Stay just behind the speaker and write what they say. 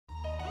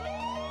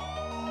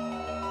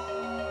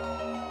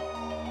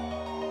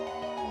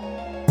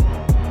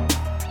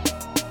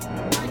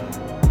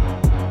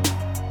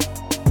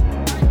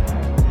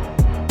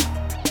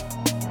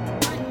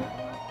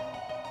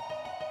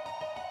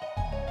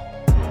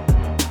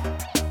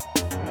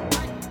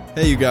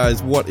Hey you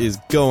guys, what is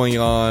going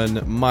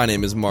on? My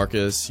name is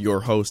Marcus,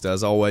 your host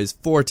as always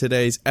for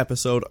today's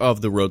episode of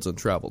the Roads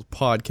Untraveled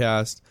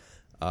podcast.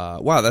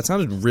 Wow, that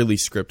sounded really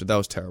scripted. That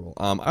was terrible.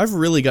 I've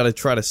really got to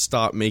try to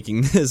stop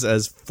making this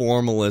as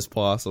formal as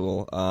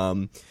possible.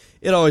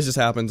 It always just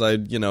happens. I,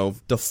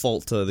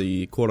 default to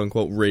the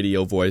quote-unquote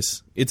radio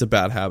voice. It's a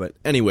bad habit.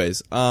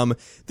 Anyways,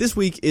 this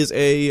week is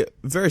a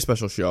very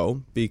special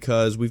show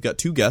because we've got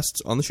two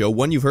guests on the show.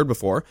 One you've heard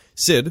before,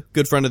 Sid,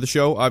 good friend of the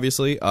show,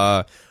 obviously.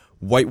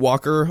 White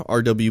Walker,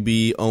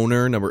 RWB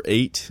owner, number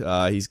 8.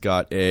 He's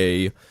got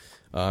the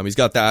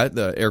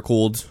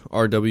air-cooled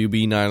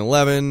RWB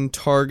 911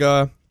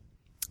 Targa.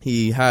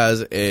 He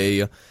has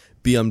a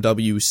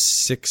BMW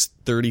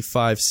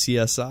 635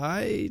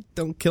 CSI.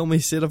 Don't kill me,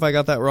 Sid, if I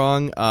got that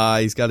wrong.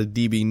 He's got a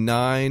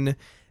DB9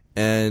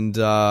 and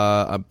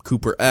a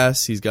Cooper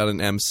S. He's got an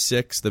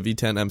M6, the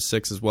V10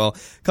 M6 as well.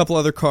 A couple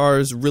other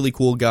cars. Really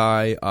cool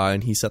guy,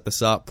 and he set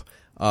this up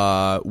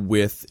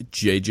with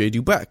JJ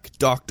Dubeck,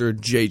 Dr.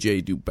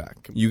 JJ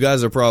Dubeck. You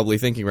guys are probably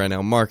thinking right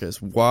now, Marcus,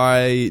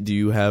 why do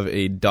you have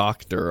a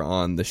doctor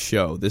on the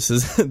show? This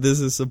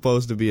is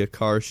supposed to be a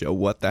car show.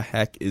 What the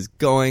heck is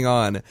going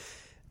on?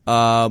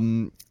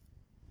 JJ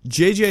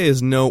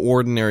is no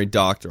ordinary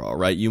doctor, all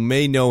right? You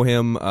may know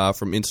him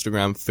from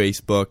Instagram,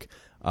 Facebook.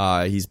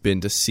 He's been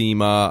to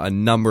SEMA a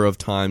number of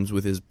times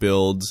with his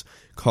builds,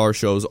 car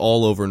shows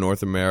all over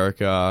North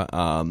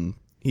America.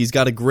 He's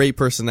got a great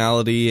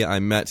personality. I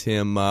met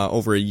him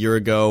over a year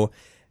ago,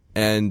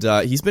 and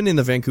he's been in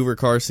the Vancouver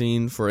car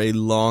scene for a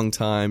long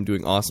time,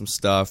 doing awesome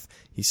stuff.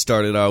 He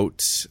started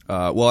out,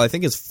 I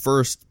think his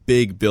first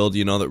big build,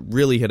 that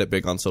really hit it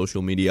big on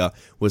social media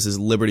was his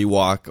Liberty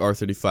Walk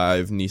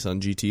R35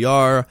 Nissan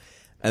GTR,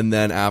 and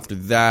then after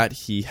that,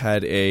 he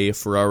had a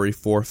Ferrari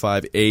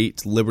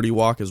 458 Liberty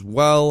Walk as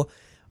well,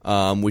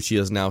 which he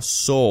has now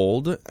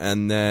sold,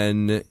 and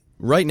then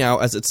right now,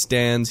 as it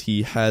stands,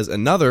 he has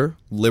another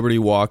Liberty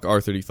Walk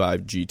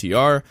R35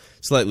 GTR,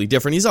 slightly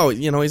different. He's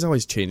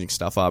always changing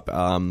stuff up.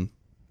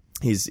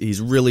 He's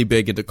really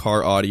big into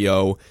car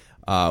audio,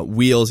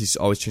 wheels. He's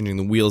always changing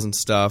the wheels and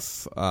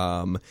stuff.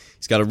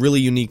 He's got a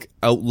really unique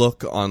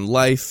outlook on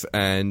life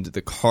and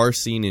the car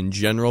scene in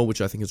general,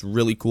 which I think is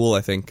really cool.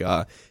 I think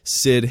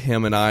Sid,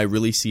 him, and I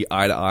really see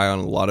eye to eye on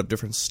a lot of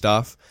different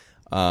stuff.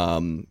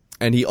 And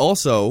he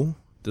also,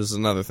 this is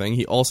another thing,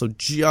 he also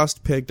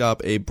just picked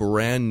up a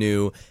brand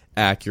new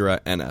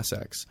Acura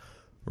NSX.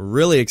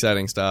 Really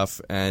exciting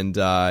stuff, and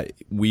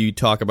we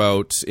talk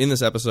about, in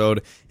this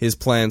episode, his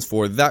plans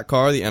for that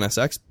car, the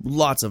NSX.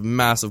 Lots of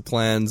massive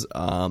plans,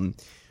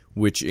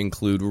 which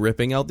include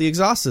ripping out the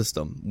exhaust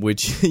system,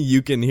 which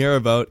you can hear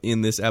about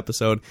in this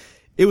episode.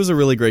 It was a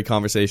really great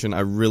conversation.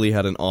 I really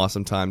had an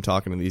awesome time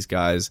talking to these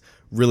guys.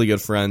 Really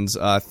good friends.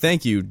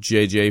 Thank you,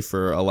 JJ,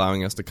 for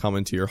allowing us to come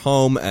into your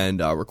home and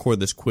record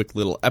this quick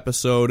little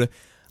episode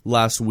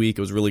last week.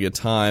 It was a really good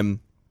time.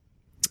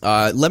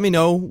 Let me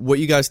know what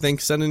you guys think.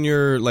 Send in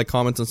your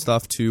comments and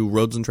stuff to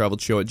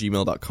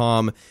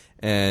roadsandtraveledshow@gmail.com.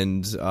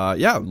 And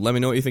let me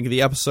know what you think of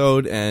the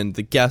episode and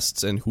the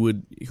guests and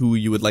who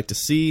you would like to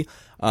see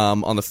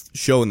on the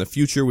show in the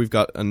future. We've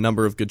got a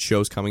number of good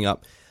shows coming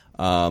up.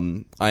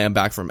 I am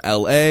back from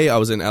LA. I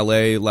was in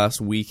LA last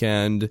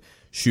weekend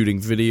shooting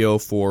video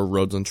for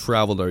Roads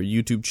Untraveled, our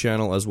YouTube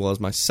channel, as well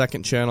as my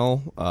second channel,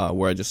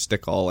 where I just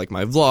stick all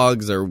my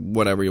vlogs or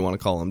whatever you want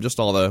to call them, just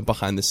all the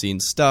behind the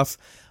scenes stuff.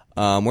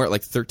 We're at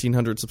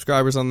 1,300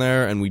 subscribers on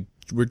there, and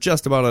we're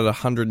just about at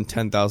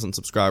 110,000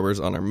 subscribers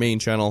on our main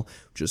channel,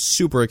 which is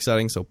super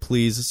exciting. So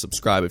please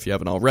subscribe if you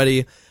haven't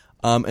already,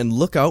 and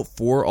look out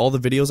for all the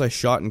videos I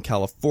shot in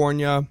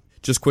California.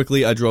 Just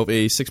quickly, I drove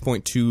a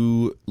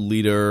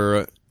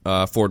 6.2-liter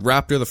Ford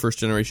Raptor, the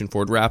first-generation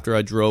Ford Raptor.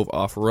 I drove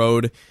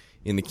off-road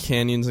in the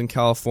canyons in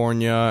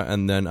California,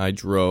 and then I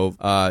drove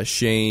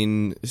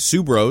Shane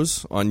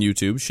Subros on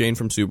YouTube, Shane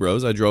from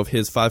Subros. I drove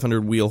his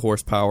 500 wheel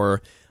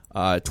horsepower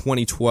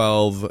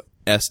 2012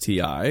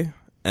 STI,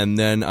 and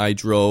then I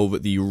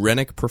drove the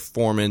Rennick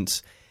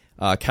Performance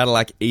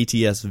Cadillac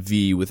ATS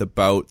V with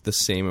about the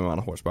same amount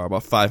of horsepower,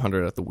 about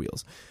 500 at the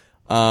wheels.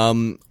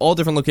 All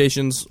different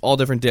locations, all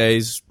different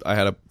days. I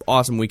had an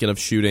awesome weekend of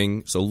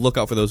shooting, so look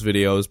out for those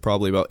videos.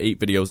 Probably about 8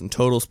 videos in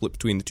total, split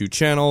between the two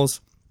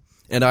channels.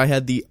 And I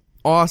had the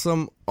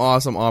awesome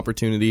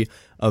opportunity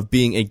of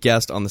being a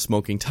guest on the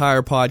Smoking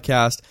Tire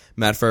podcast.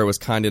 Matt Farah was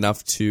kind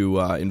enough to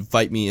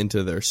invite me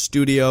into their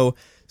studio.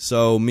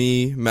 So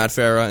me, Matt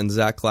Farah, and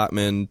Zach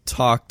Clapman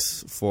talked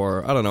for,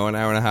 an hour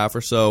and a half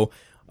or so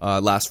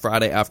last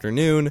Friday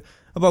afternoon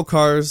about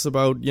cars,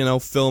 about,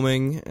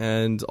 filming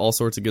and all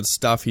sorts of good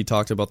stuff. He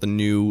talked about the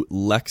new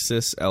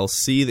Lexus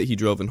LC that he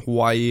drove in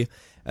Hawaii,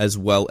 as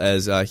well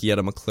as he had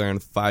a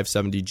McLaren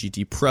 570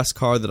 GT press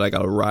car that I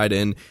got a ride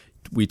in.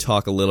 We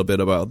talk a little bit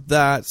about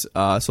that.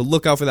 So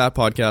look out for that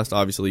podcast.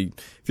 Obviously,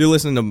 if you're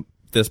listening to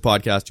this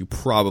podcast, you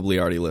probably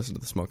already listened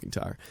to the Smoking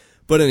Tire.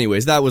 But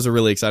anyways, that was a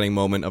really exciting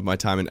moment of my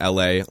time in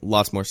LA.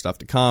 Lots more stuff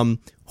to come.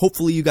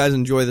 Hopefully you guys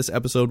enjoy this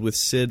episode with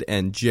Sid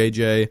and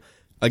JJ.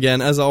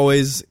 Again, as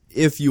always,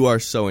 if you are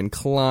so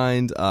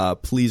inclined,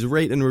 please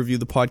rate and review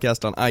the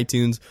podcast on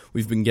iTunes.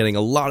 We've been getting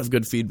a lot of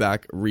good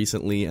feedback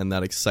recently, and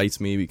that excites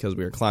me because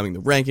we are climbing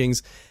the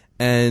rankings.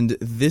 And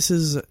this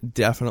is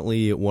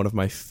definitely one of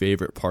my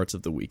favorite parts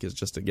of the week, is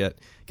just to get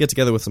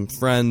together with some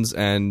friends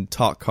and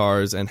talk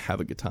cars and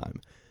have a good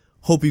time.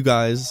 Hope you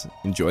guys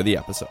enjoy the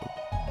episode.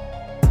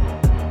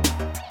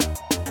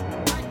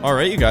 All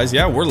right, you guys.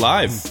 Yeah, we're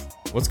live.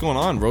 What's going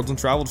on? Roads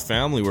Untraveled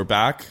family. We're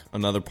back.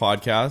 Another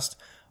podcast.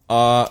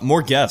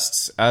 More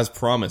guests, as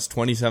promised.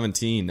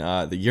 2017,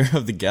 the year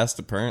of the guest,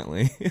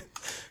 apparently.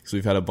 Because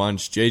we've had a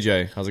bunch.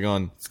 JJ, how's it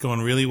going? It's going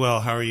really well.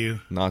 How are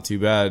you? Not too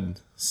bad.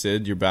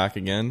 Sid, you're back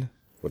again.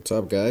 What's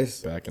up,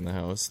 guys? Back in the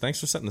house.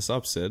 Thanks for setting this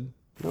up, Sid.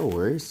 No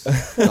worries.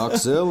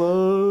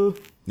 Doczilla.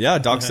 Yeah,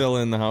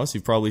 Doczilla in the house.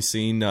 You've probably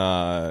seen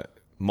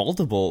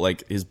multiple,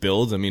 like, his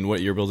builds. I mean,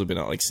 what your builds have been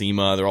at? Like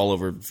SEMA. They're all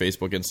over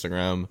Facebook,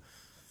 Instagram.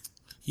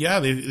 Yeah,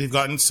 they've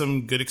gotten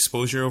some good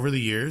exposure over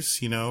the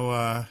years. You know,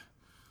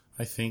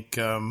 I think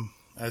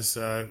as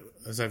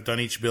I've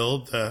done each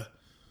build,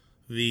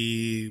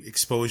 the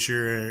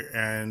exposure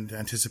and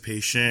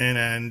anticipation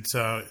and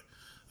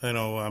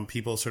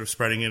people sort of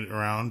spreading it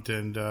around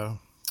and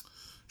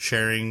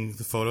sharing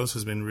the photos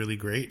has been really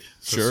great.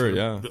 So Sure,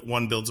 yeah.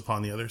 One builds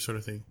upon the other, sort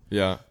of thing.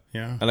 Yeah.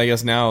 Yeah. And I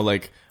guess now,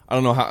 like, I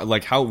don't know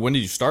how when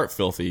did you start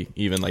Filthy,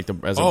 even, like,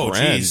 as a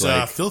brand? Geez.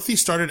 Like... Filthy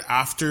started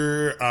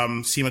after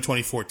SEMA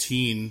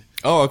 2014.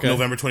 Oh, okay.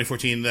 November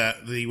 2014,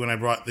 when I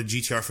brought the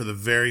GTR for the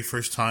very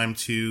first time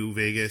to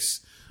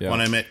Vegas,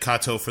 when I met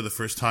Kato for the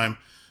first time.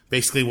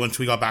 Basically, once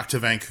we got back to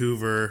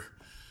Vancouver,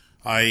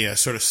 I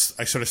sort of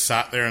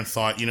sat there and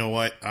thought, you know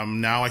what,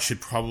 now I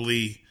should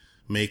probably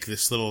make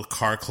this little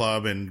car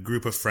club and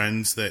group of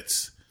friends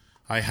that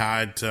I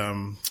had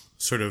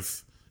sort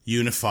of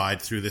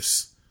unified through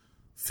this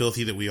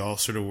Filthy that we all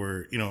sort of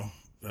were,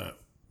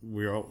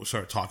 we all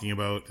started talking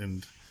about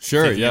and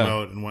thinking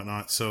about and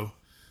whatnot. So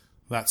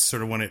that's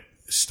sort of when it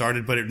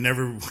started, but it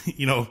never,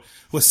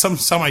 with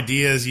some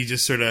ideas, you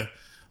just sort of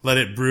let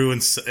it brew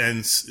and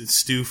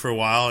stew for a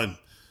while. And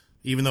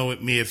even though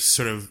it may have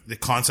the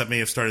concept may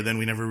have started then,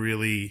 we never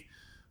really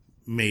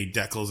made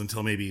decals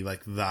until maybe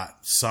like that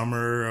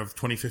summer of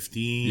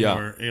 2015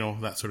 or,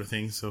 that sort of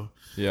thing. So,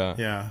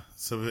 yeah.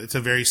 So it's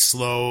a very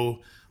slow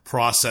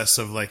process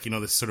of like,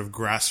 this sort of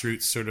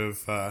grassroots sort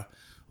of,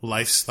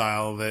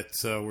 lifestyle that,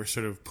 we're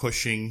sort of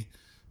pushing.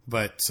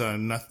 But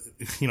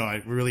nothing,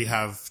 I really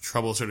have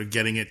trouble sort of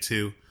getting it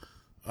to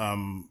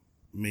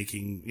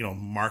making,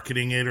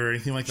 marketing it or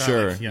anything like that.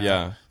 Sure, like,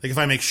 yeah. Like if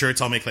I make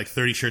shirts, I'll make like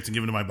 30 shirts and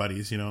give them to my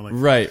buddies, like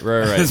Right.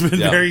 It's been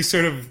very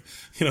sort of,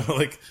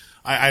 like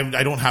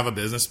I don't have a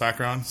business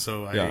background,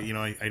 so I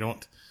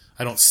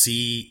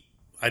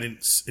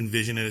didn't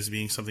envision it as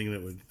being something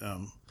that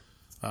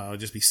would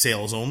just be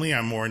sales only.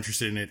 I'm more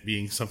interested in it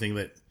being something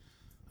that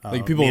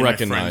like people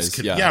recognize,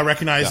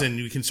 recognize, and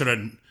we can sort of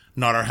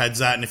nod our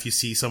heads at. And if you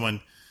see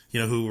someone,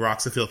 who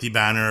rocks a Filthy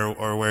banner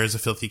or wears a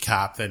Filthy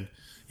cap, then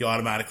you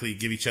automatically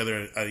give each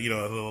other a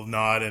little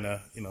nod and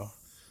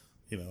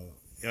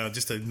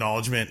just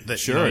acknowledgement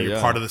that you're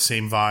part of the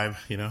same vibe.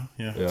 Yeah.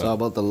 It's all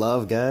about the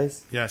love,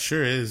 guys. Yeah, it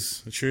sure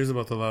is. It sure is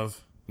about the love.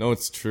 No,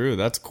 it's true.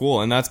 That's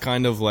cool, and that's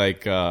kind of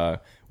like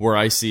where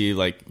I see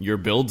like your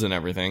builds and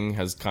everything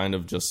has kind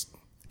of just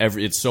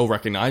it's so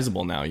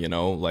recognizable now.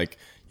 Like.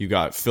 You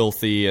got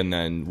Filthy, and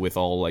then with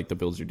all like the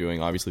builds you're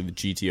doing, obviously the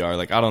GTR.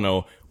 Like I don't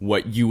know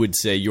what you would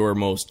say your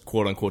most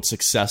quote unquote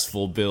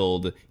successful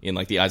build in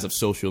like the eyes of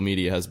social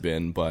media has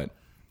been, but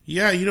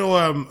yeah,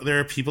 there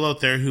are people out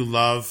there who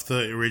love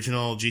the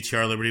original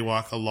GTR Liberty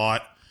Walk a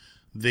lot.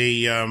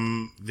 They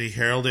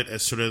herald it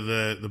as sort of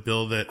the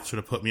build that sort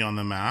of put me on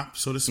the map,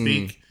 so to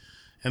speak.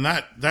 And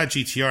that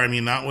GTR, I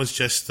mean, that was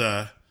just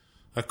a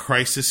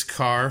crisis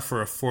car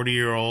for a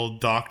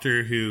 40-year-old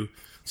doctor who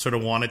sort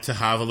of wanted to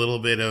have a little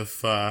bit of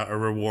a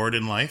reward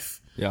in life.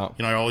 Yeah.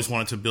 I always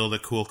wanted to build a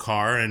cool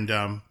car, and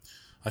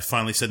I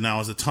finally said now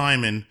is the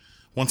time. And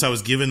once I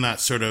was given that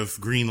sort of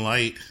green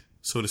light,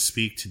 so to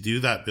speak, to do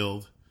that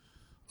build,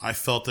 I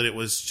felt that it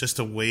was just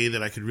a way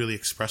that I could really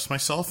express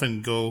myself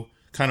and go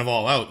kind of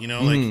all out,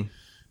 and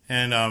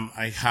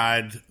I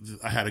had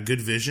a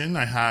good vision.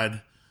 I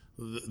had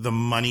the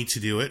money to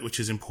do it, which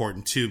is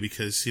important too,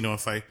 because,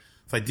 if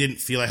I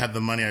didn't feel I had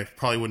the money, I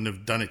probably wouldn't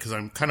have done it, because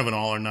I'm kind of an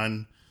all or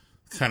none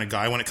kind of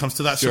guy when it comes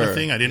to that sort of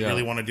thing. I didn't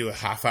really want to do a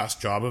half-assed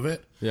job of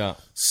it. Yeah.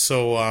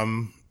 So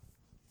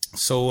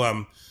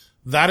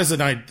that's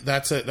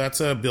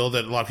a build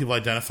that a lot of people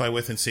identify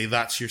with and say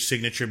that's your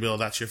signature build,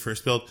 that's your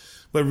first build.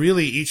 But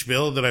really, each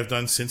build that I've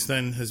done since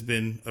then has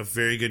been a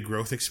very good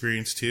growth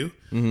experience too.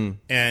 Mm-hmm.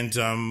 And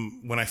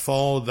when I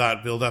followed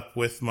that build up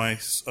with my,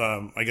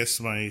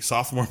 my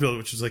sophomore build,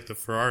 which is like the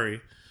Ferrari.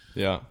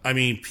 Yeah. I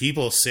mean,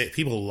 people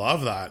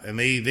love that, and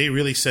they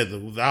really said,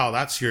 "Wow,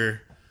 that's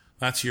your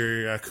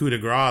coup de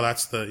grace.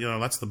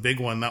 That's the big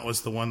one. That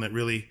was the one that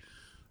really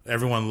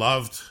everyone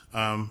loved."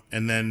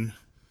 And then,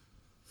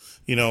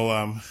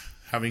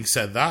 having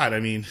said that, I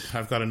mean,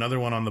 I've got another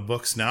one on the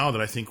books now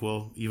that I think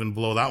will even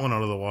blow that one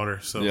out of the water.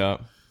 So, yeah.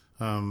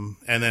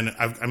 And then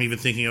I'm even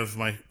thinking of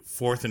my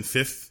fourth and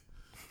fifth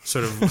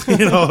sort of,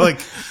 like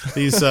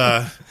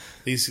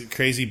these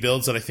crazy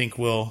builds that I think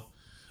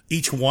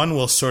each one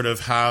will sort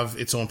of have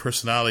its own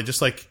personality,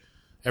 just like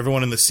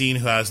everyone in the scene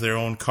who has their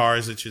own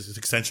cars, which is an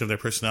extension of their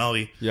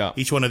personality. Yeah.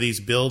 Each one of these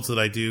builds that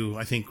I do,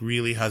 I think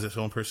really has its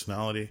own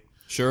personality.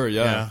 Sure,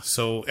 yeah.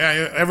 So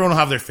everyone will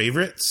have their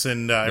favorites,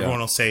 and everyone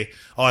will say,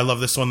 "Oh, I love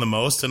this one the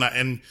most."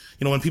 And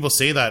when people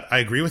say that, I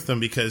agree with them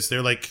because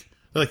they're like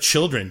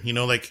children.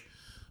 Like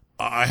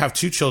I have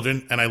two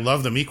children, and I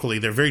love them equally.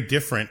 They're very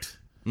different,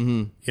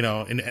 in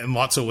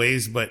lots of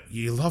ways, but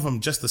you love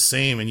them just the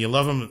same, and you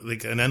love them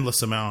like an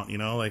endless amount.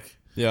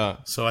 Yeah.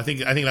 So I think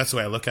that's the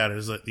way I look at it.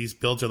 Is that these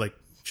builds are like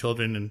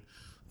children, and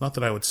not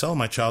that I would sell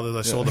my child as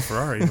I sold a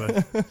Ferrari,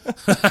 but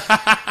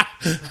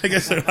I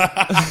guess they're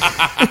not.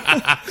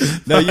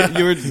 No,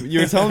 you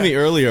were telling me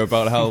earlier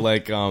about how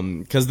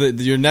because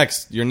your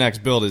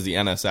next build is the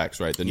NSX,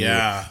 right? The new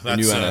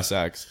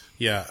NSX.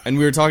 Yeah. And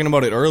we were talking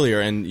about it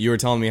earlier, and you were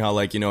telling me how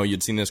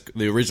you'd seen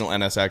the original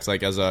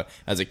NSX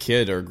as a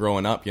kid or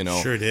growing up,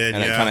 Sure did.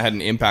 And it kind of had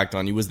an impact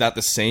on you. Was that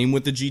the same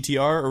with the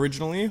GTR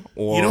originally?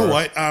 Or you know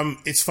what?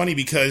 It's funny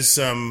because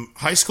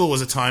high school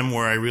was a time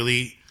where I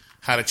really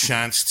had a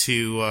chance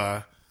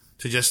to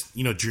just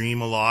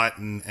dream a lot,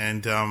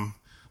 and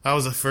that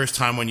was the first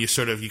time when you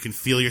can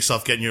feel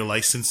yourself getting your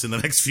license in the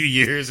next few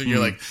years, and you're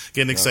like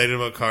getting excited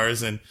about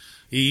cars, and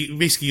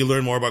you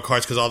learn more about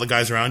cars because all the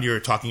guys around you are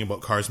talking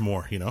about cars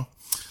more,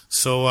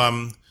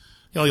 So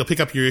you'll pick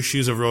up your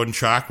issues of Road and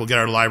Track. We'll get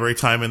our library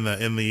time in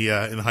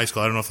the high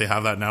school. I don't know if they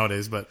have that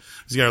nowadays, but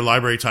we get our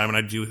library time, and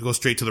I'd go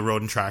straight to the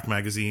Road and Track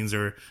magazines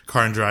or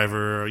Car and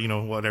Driver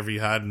or whatever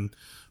you had, and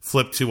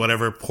flip to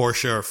whatever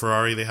Porsche or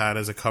Ferrari they had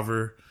as a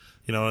cover,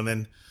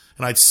 and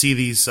I'd see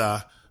these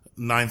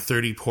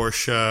 930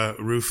 Porsche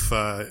roof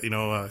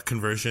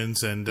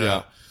conversions, and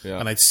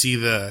and I'd see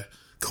the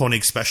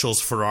Koenig Specials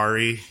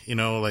Ferrari,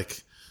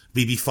 like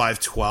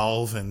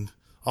BB512 and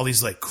all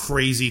these like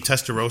crazy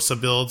Testarossa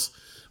builds.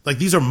 Like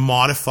these are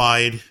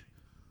modified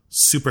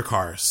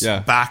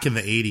supercars back in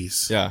the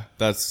 80s. Yeah,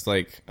 that's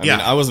I mean,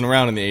 I wasn't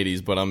around in the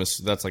 80s, but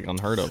that's like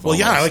unheard of.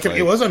 Well, almost.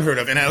 It was unheard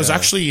of. And it was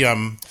actually,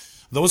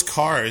 those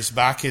cars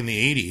back in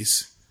the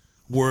 80s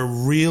were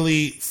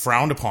really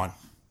frowned upon.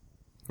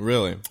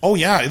 Really? Oh,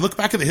 yeah. Look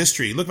back at the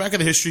history. Look back at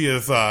the history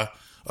of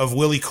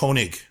Willy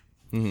Koenig.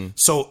 Mm-hmm.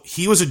 So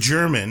he was a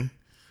German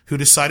who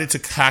decided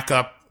to hack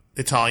up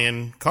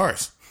Italian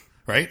cars,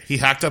 right? He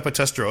hacked up a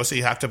Testarossa.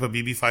 He hacked up a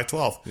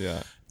BB512.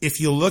 Yeah. If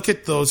you look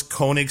at those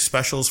Koenig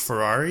Specials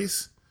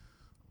Ferraris,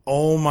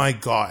 oh my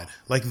God.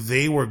 Like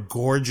they were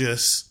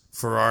gorgeous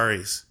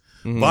Ferraris.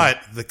 Mm-hmm. But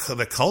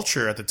the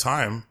culture at the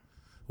time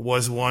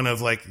was one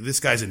of like, this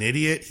guy's an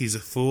idiot. He's a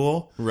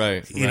fool.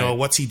 Right. You know,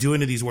 what's he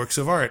doing to these works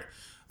of art?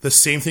 The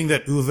same thing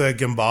that Uwe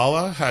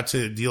Gambala had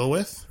to deal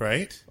with,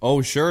 right?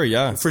 Oh, sure,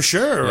 yeah. For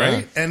sure,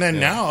 right? And then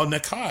now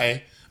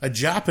Nakai, a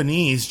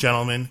Japanese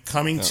gentleman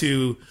coming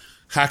to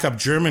hack up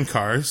German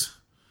cars,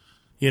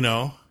 in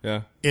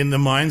the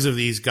minds of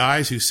these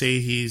guys who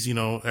say he's,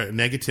 a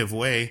negative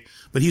way,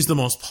 but he's the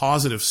most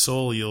positive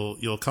soul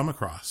you'll come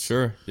across.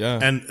 Sure, yeah.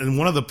 And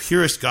one of the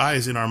purest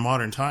guys in our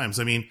modern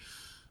times. I mean,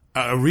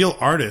 a real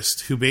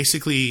artist who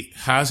basically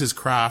has his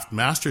craft,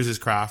 masters his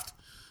craft,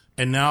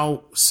 and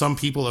now some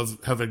people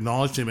have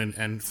acknowledged him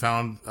and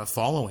found a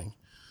following.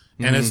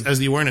 And as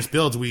the awareness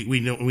builds, we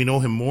know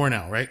him more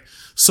now, right?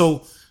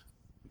 So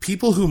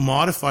people who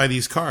modify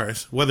these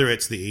cars, whether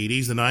it's the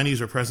 80s, the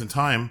 90s, or present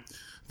time,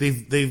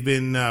 they've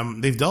been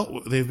dealt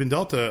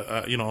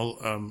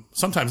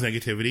sometimes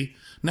negativity.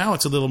 Now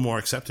it's a little more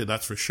accepted,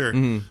 that's for sure.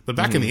 But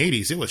back in the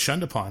 80s, it was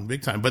shunned upon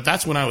big time. But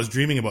that's when I was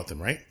dreaming about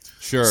them, right?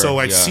 Sure. So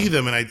I'd see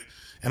them,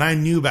 and I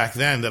knew back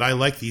then that I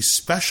liked these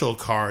special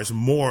cars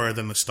more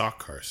than the stock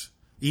cars.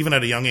 Even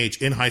at a young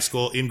age, in high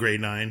school, in grade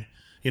 9,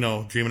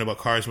 dreaming about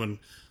cars, when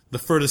the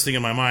furthest thing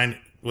in my mind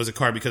was a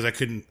car because I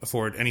couldn't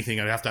afford anything.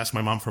 I'd have to ask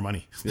my mom for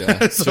money. Yeah,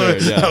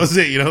 that was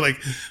it,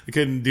 I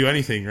couldn't do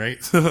anything, right?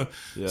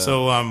 That's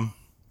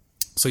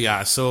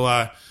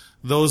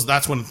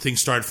when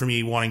things started for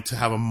me wanting to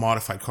have a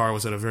modified car,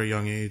 was at a very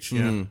young age.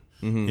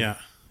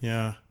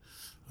 Yeah.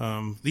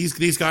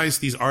 These guys,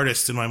 these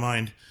artists in my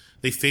mind,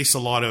 they face a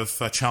lot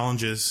of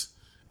challenges.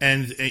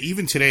 And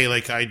even today,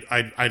 like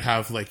I'd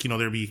have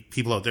there'd be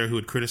people out there who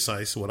would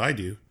criticize what I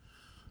do,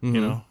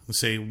 and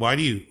say, why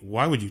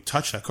would you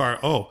touch that car?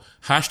 Oh,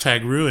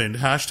 hashtag ruined,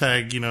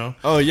 hashtag,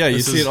 Oh yeah, you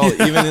see it all,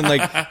 even in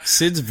like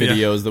Sid's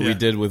videos that we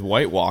did with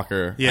White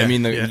Walker. Yeah, I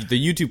mean, the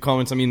YouTube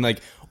comments, I mean,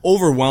 like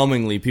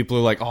overwhelmingly people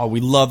are like, oh,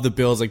 we love the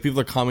builds. Like people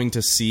are coming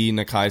to see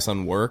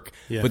Nakai-san work.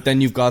 Yeah. But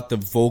then you've got the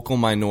vocal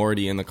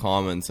minority in the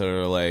comments that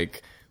are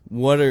like, I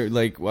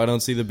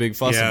don't see the big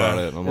fuss about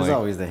it. There's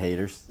always the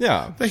haters.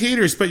 Yeah. The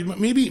haters, but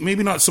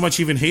maybe not so much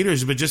even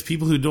haters, but just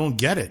people who don't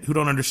get it, who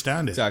don't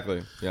understand it.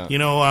 Exactly. Yeah.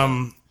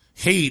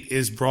 Hate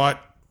is brought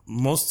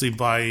mostly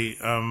by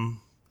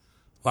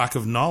lack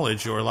of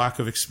knowledge or lack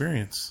of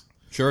experience.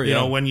 Sure,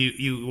 yeah. When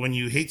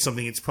you hate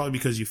something, it's probably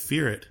because you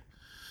fear it.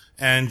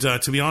 And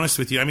to be honest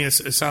with you, I mean,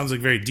 it sounds like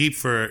very deep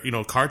for,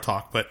 car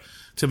talk, but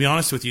to be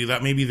honest with you,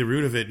 that may be the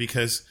root of it,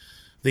 because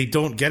they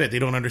don't get it. They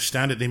don't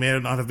understand it. They may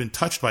not have been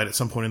touched by it at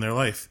some point in their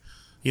life.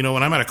 You know,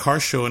 when I'm at a car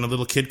show and a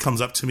little kid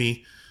comes up to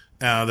me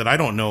that I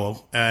don't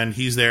know, and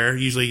he's there,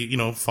 usually, you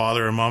know,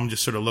 father or mom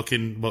just sort of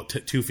looking about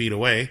 2 feet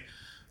away.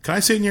 Can I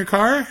sit in your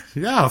car?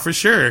 Yeah, for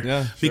sure.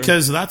 Yeah, sure.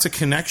 Because that's a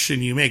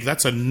connection you make.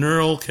 That's a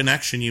neural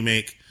connection you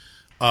make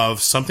of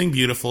something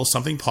beautiful,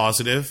 something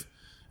positive.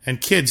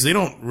 And kids, they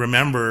don't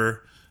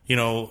remember, you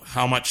know,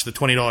 how much the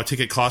 $20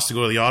 ticket cost to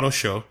go to the auto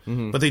show.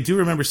 Mm-hmm. But they do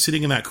remember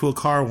sitting in that cool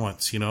car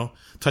once, you know,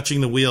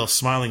 touching the wheel,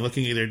 smiling,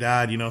 looking at their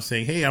dad, you know,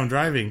 saying, hey, I'm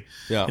driving.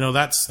 Yeah. You know,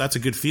 that's a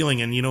good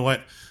feeling. And you know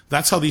what?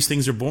 That's how these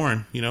things are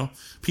born, you know.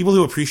 People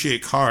who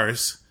appreciate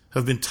cars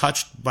have been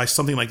touched by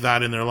something like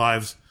that in their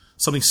lives,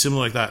 something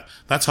similar like that.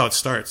 That's how it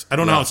starts. I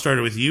don't know how it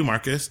started with you,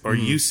 Marcus, or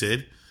you,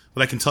 Sid,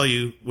 but I can tell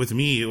you with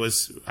me,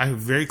 I have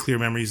very clear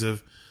memories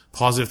of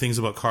positive things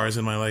about cars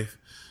in my life.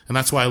 And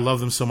that's why I love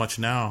them so much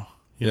now,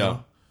 you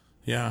know?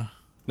 Yeah.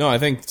 No, I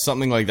think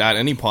something like that,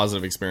 any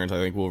positive experience, I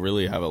think will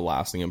really have a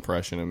lasting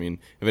impression. I mean,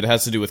 if it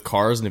has to do with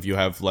cars, and if you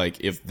have,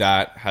 like, if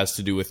that has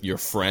to do with your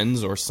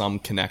friends or some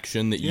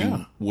connection that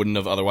you wouldn't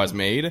have otherwise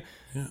made,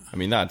 I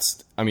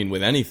mean,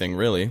 with anything,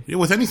 really. Yeah,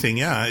 with anything,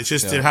 yeah. It's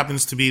just, it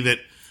happens to be that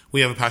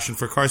we have a passion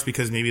for cars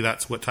because maybe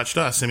that's what touched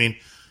us. I mean,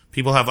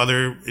 people have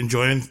other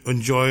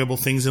enjoyable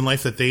things in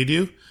life that they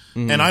do.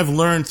 Mm-hmm. And I've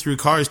learned through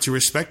cars to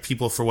respect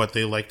people for what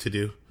they like to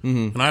do.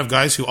 Mm-hmm. And I have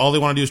guys who all they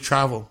want to do is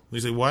travel. They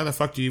say, why the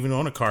fuck do you even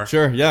own a car?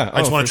 Sure, yeah. I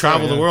just want to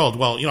travel the world.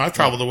 Well, you know, I've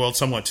traveled the world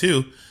somewhat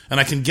too, and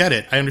I can get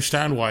it. I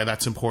understand why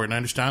that's important. I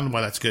understand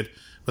why that's good.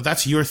 But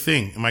that's your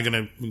thing. Am I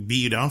going to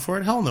beat you down for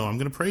it? Hell no. I'm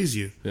going to praise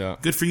you. Yeah.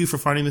 Good for you for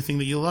finding the thing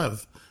that you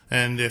love.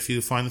 And if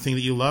you find the thing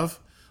that you love,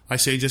 I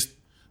say just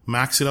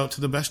max it out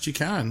to the best you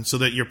can so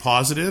that you're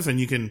positive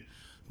and you can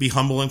be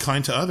humble and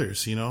kind to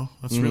others, you know?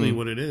 That's really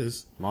what it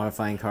is.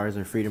 Modifying cars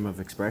and freedom of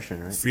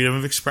expression, right? Freedom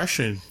of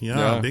expression.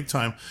 Yeah, big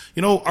time.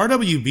 You know,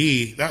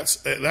 RWB,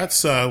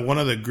 that's one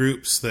of the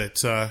groups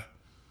that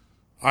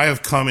I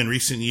have come in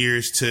recent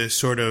years to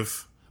sort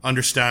of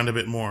understand a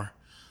bit more.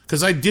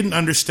 Because I didn't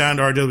understand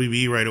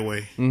RWB right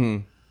away. Mm-hmm.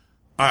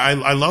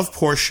 I love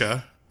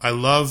Porsche. I've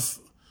loved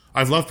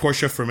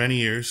Porsche for many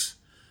years.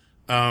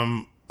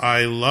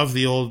 I love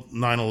the old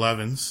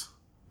 911s.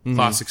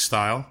 Classic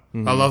style.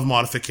 Mm-hmm. I love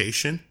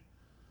modification.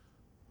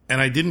 And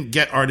I didn't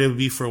get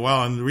RWB for a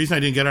while. And the reason I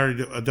didn't get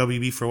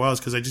RWB for a while is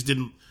because I just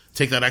didn't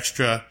take that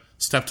extra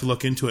step to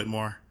look into it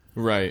more.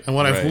 Right. And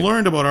what I've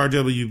learned about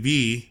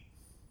RWB,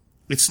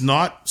 it's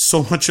not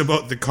so much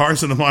about the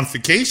cars and the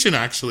modification,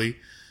 actually.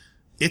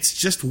 It's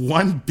just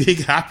one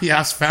big happy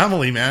ass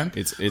family, man.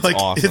 It's like,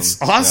 awesome.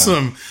 It's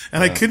awesome. Yeah.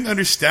 And I couldn't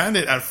understand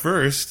it at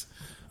first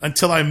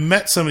until I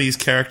met some of these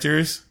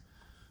characters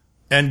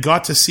and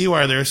got to see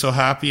why they're so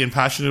happy and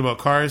passionate about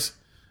cars.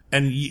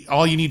 And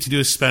all you need to do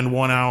is spend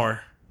 1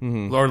 hour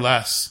or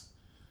less,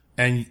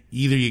 and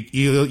either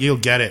you'll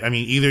get it. I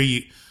mean, either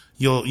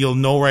you'll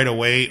know right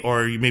away,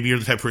 or maybe you're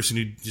the type of person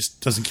who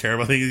just doesn't care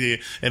about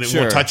it and it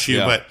won't touch you.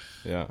 Yeah.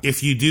 But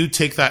if you do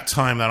take that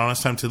time, that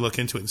honest time to look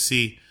into it and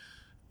see,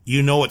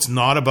 you know, it's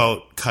not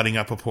about cutting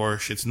up a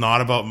Porsche. It's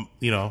not about,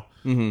 you know,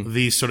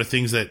 these sort of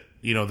things that,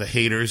 you know, the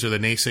haters or the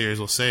naysayers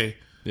will say.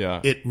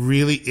 Yeah. It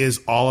really is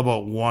all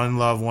about one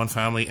love, one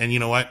family. And you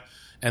know what?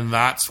 And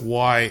that's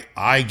why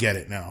I get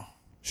it now.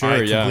 Sure,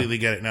 I completely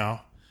get it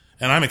now.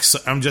 And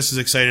I'm just as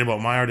excited about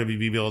my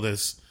RWB build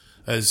as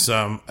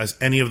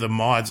any of the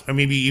mods, or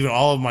maybe even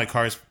all of my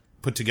cars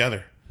put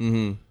together.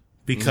 Mm-hmm.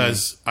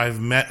 Because I've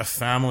met a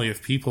family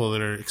of people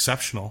that are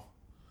exceptional.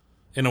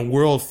 In a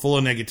world full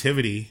of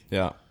negativity,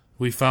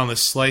 we found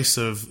this slice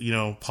of, you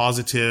know,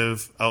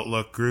 positive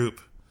outlook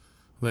group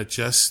that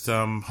just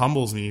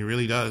humbles me. It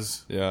really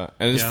does. Yeah.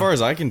 And as far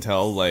as I can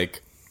tell,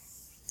 like,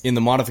 in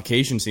the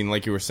modification scene,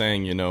 like you were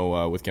saying, you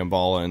know, with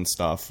Gambala and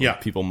stuff,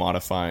 people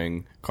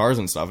modifying cars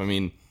and stuff, I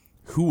mean,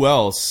 who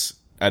else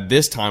at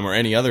this time, or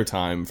any other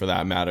time for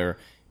that matter,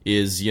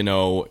 is, you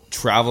know,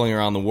 traveling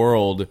around the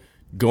world,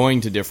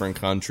 going to different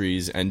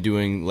countries and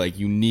doing, like,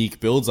 unique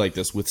builds like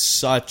this with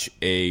such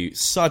a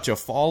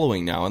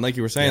following now? And like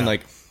you were saying,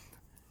 like,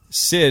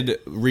 Sid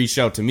reached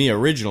out to me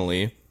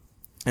originally,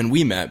 and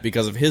we met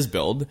because of his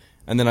build,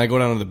 and then I go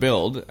down to the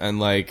build, and,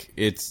 like,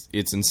 it's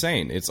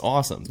insane. It's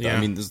awesome. Yeah. I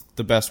mean, this is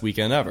the best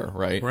weekend ever,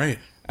 right? Right.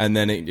 And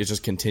then it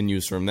just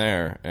continues from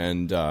there,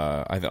 and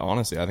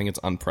honestly, I think it's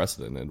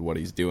unprecedented what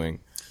he's doing.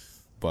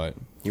 But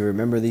you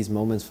remember these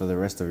moments for the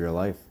rest of your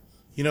life.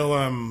 You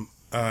know,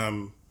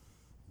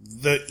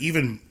 the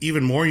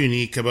even more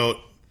unique about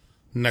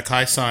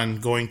Nakai-san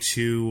going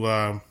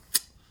to,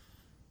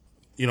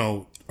 you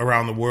know,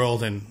 around the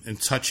world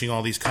and touching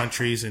all these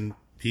countries and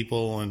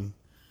people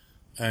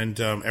and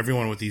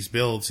everyone with these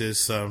builds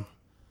is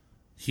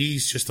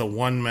he's just a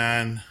one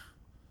man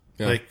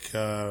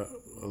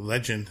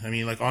legend. I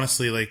mean, like,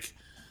 honestly, like,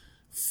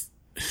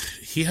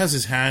 he has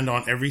his hand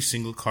on every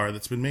single car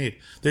that's been made.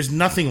 There's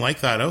nothing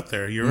like that out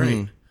there. You're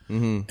right.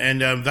 Mm-hmm.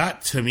 And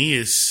that to me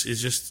is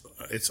just,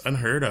 it's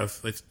unheard of.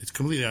 It's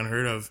completely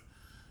unheard of.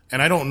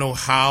 And I don't know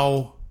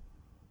how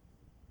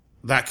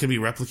that could be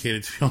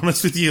replicated, to be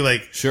honest with you.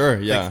 Like, sure,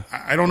 yeah.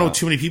 Like, I don't know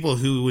too many people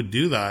who would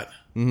do that.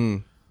 Mm-hmm.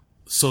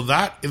 So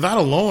that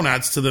alone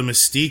adds to the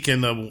mystique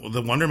and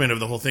the wonderment of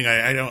the whole thing.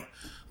 I don't,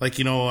 like,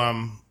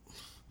 I'm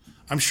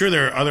sure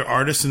there are other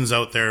artisans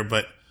out there,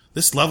 but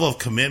this level of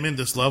commitment,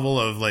 this level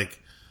of, like,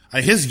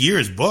 his year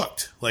is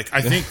booked. Like, I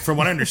think from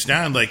what I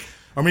understand, like,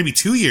 or maybe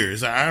 2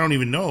 years. I don't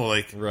even know.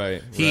 Like,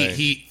 right.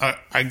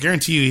 I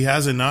guarantee you he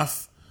has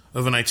enough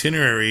of an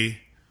itinerary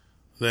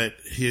that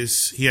he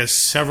has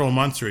several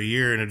months or a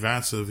year in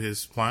advance of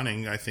his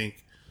planning, I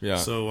think. Yeah.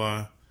 So,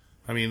 I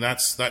mean,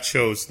 that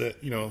shows that,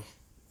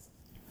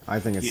 I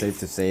think it's safe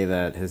to say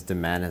that his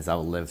demand has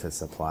outlived his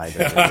supply.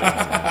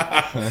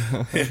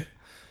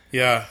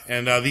 Yeah,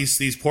 and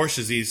these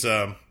Porsches, these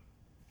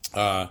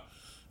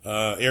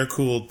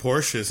air-cooled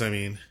Porsches, I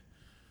mean,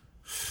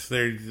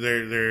 they're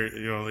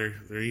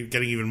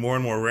getting even more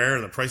and more rare,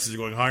 and the prices are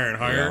going higher and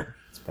higher.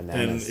 It's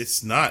bananas. And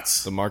it's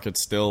nuts. The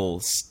market's still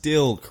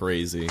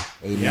crazy.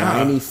 A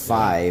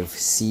 95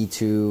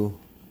 C2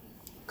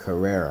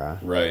 Carrera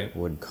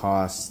would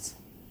cost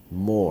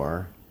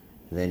more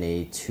than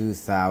a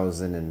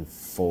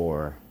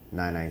 2004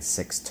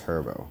 996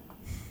 Turbo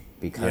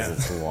because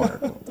it's water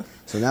cooled.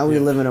 So now we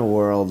live in a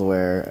world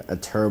where a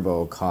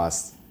turbo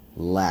costs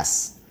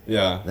less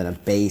than a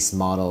base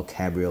model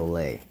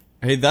cabriolet.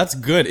 Hey, that's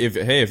good.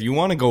 If you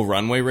want to go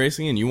runway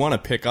racing and you want to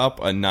pick up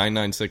a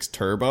 996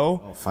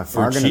 Turbo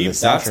for cheap,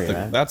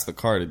 that's the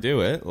car to do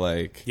it.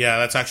 Like,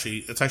 yeah, that's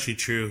actually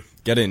true.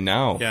 Get in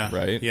now,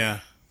 right? Yeah.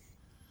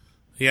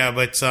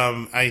 But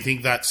I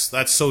think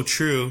that's so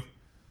true.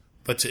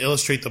 But to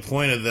illustrate the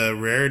point of the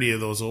rarity of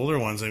those older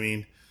ones, I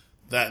mean,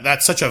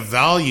 that's such a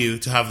value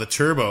to have the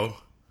turbo.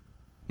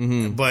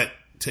 Mm-hmm. But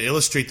to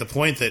illustrate the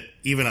point that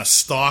even a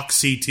stock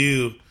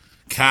C2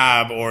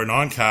 cab or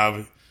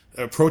non-cab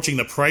approaching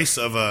the price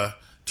of a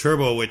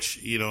turbo,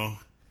 which,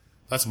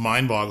 that's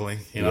mind-boggling.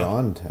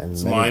 Beyond.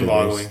 It's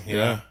mind-boggling.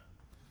 Yeah.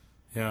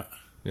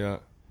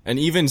 And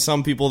even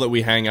some people that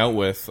we hang out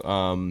with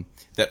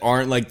that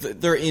aren't, like,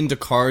 they're into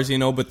cars,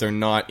 but they're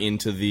not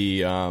into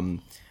the...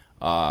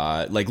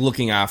 like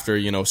looking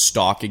after,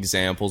 stock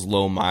examples,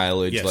 low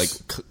mileage, like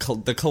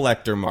the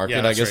collector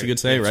market, I guess you could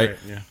say, right?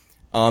 Yeah.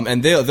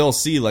 And they'll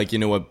see, like,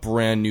 a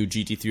brand new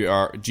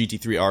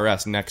GT3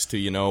 RS next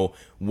to,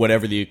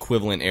 whatever the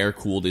equivalent air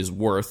cooled is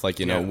worth, like,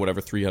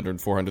 whatever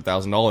 $300,000,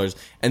 $400,000,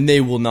 and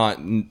they will not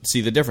see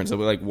the difference. They'll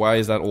be like, why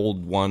is that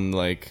old one,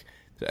 like,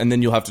 and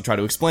then you'll have to try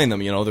to explain them,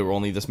 there were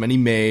only this many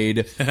made,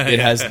 it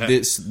has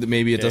this,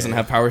 maybe it doesn't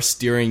have power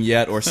steering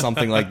yet, or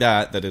something like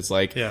that it's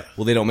like,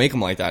 well, they don't make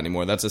them like that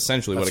anymore. That's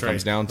essentially what it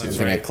comes down to. That's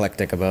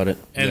eclectic about it.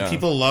 And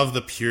people love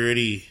the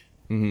purity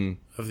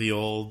of the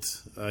old,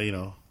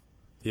 the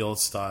old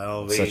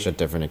style. Such a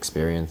different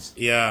experience.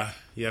 Yeah,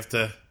 you have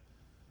to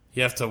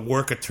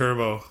work a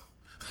turbo.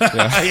 You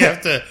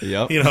have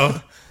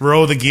to,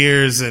 roll the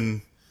gears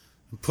and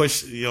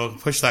push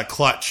that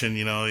clutch, and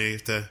you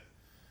have to.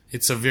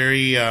 It's a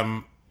very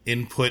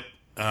input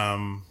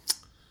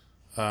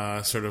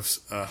sort of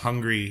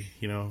hungry,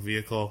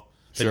 vehicle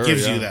that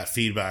gives you that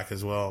feedback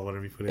as well.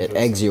 Whatever you put into it,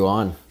 eggs you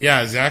on.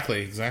 Yeah,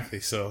 exactly.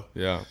 So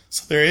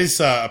so there is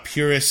a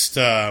purist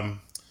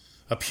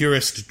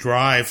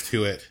drive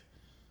to it,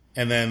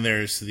 and then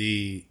there's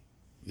the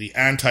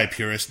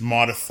anti-purist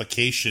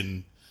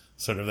modification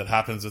sort of that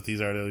happens with these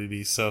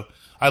RWBs. So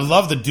I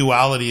love the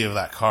duality of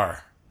that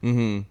car.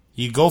 Mm-hmm.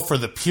 You go for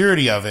the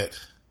purity of it,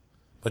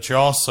 but you're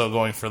also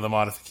going for the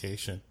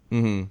modification.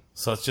 Mm-hmm.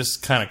 So it's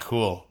just kind of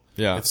cool.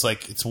 Yeah. It's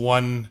like, it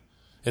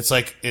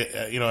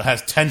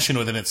has tension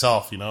within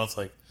itself, It's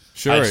like,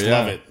 I just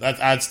love it.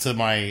 That adds to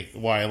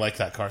why I like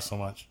that car so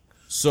much.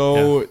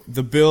 So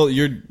the build,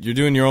 you're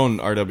doing your own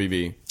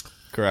RWB,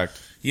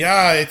 correct?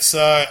 Yeah, it's,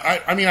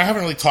 I mean, I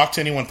haven't really talked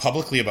to anyone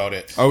publicly about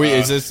it. Are we,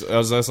 is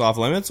this off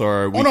limits,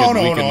 or we no,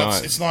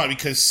 not? It's not,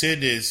 because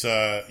Sid is,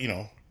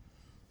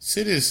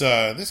 Sid is,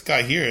 this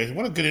guy here,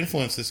 what a good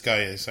influence this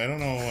guy is. I don't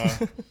know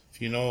if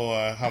you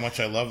know how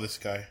much I love this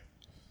guy.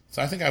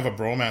 So I think I have a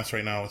bromance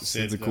right now with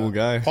Sid. Sid's a cool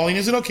guy. Pauline,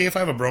 is it okay if I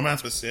have a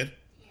bromance with Sid?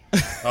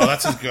 Oh,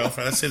 that's his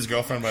girlfriend. That's Sid's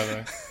girlfriend, by the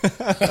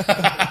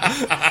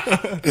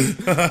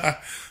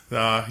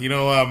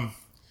way.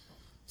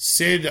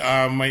 Sid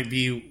might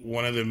be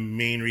one of the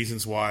main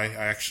reasons why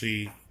I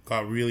actually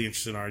got really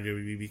interested in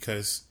RWB,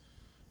 because,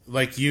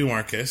 like you,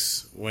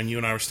 Marcus, when you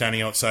and I were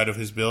standing outside of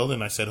his build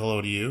and I said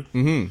hello to you,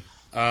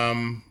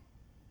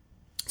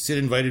 Sid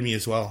invited me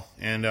as well.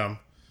 And I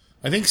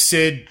think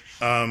Sid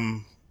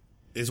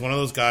is one of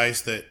those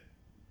guys that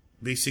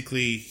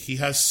basically, he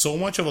has so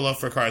much of a love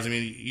for cars. I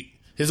mean,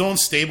 his own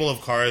stable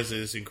of cars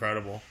is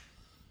incredible.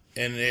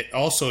 And it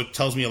also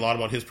tells me a lot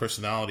about his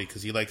personality,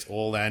 because he likes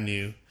old and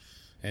new.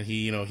 And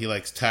he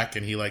likes tech,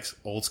 and he likes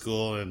old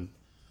school and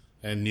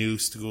new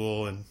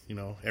school, and,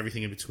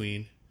 everything in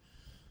between.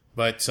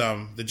 But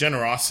the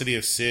generosity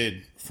of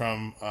Sid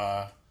from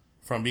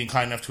being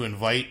kind enough to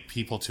invite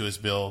people to his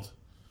build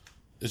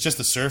is just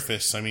the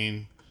surface. I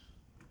mean,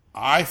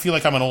 I feel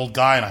like I'm an old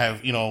guy, and I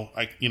have,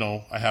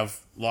 I have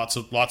lots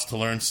to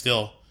learn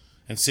still.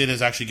 And Sid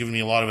has actually given me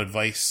a lot of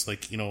advice,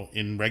 like,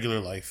 in regular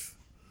life.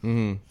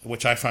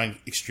 which I find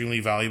extremely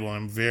valuable and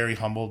I'm very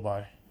humbled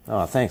by.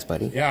 Oh, thanks,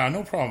 buddy. Yeah,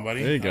 no problem,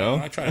 buddy. There you go.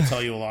 I try to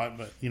tell you a lot,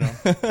 but,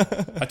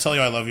 I tell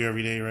you I love you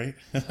every day, right?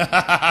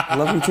 I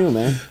love you too,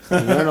 man. I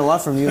learn a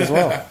lot from you as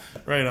well.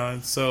 Right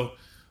on. So,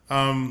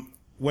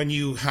 when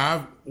you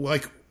have,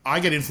 like, I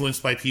get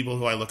influenced by people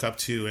who I look up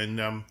to, and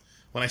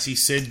when I see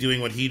Sid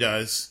doing what he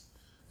does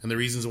and the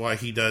reasons why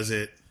he does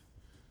it,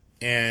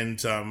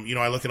 and,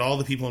 I look at all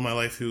the people in my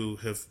life who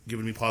have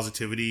given me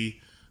positivity,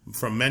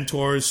 from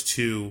mentors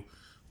to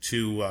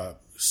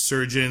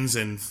surgeons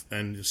and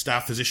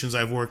staff physicians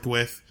I've worked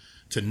with,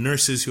 to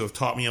nurses who have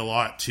taught me a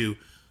lot, to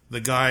the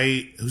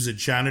guy who's a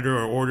janitor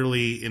or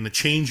orderly in the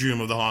change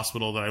room of the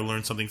hospital that I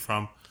learned something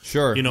from.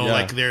 Sure.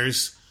 Like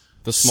there's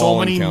the so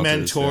many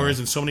mentors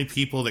and so many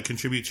people that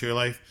contribute to your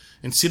life.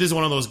 And Sid is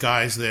one of those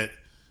guys that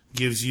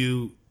gives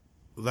you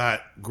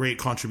that great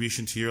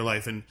contribution to your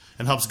life and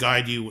helps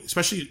guide you,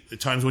 especially at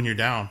times when you're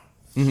down.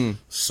 Mm-hmm.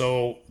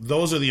 So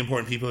those are the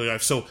important people in your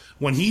life. So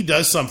when he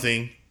does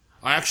something,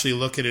 I actually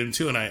look at him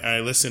too, and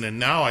I listen, and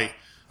now I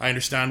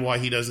understand why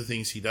he does the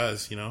things he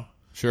does,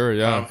 Sure,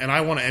 yeah. And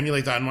I want to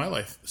emulate that in my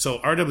life. So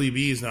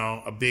RWB is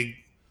now a big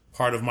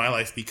part of my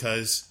life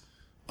because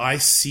I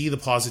see the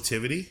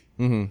positivity,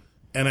 and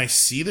I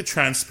see the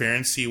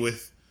transparency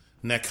with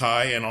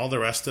Nakai and all the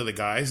rest of the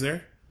guys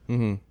there.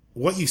 Mm-hmm.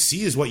 What you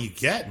see is what you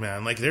get,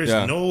 man. Like, there's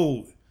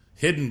no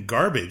hidden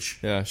garbage.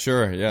 Yeah,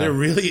 sure, yeah. There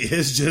really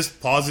is just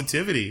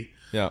positivity.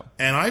 Yeah.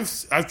 And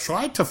I've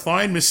tried to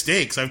find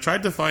mistakes. I've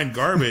tried to find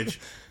garbage.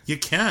 You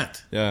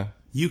can't. Yeah.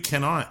 You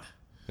cannot.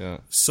 Yeah.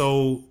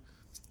 So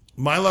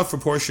my love for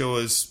Porsche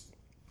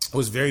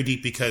was very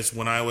deep because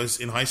when I was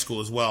in high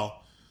school as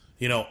well,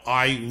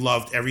 I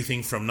loved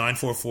everything from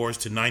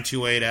 944s to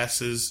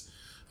 928Ss,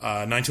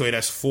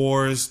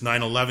 928S4s,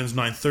 911s,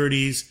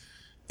 930s,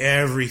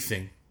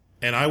 everything.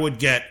 And I would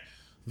get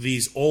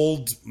these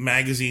old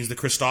magazines, the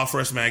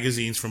Christophorus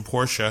magazines from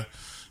Porsche.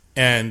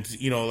 And,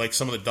 like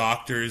some of the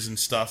doctors and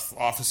stuff,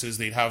 offices,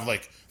 they'd have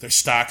like their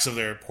stacks of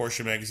their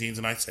Porsche magazines.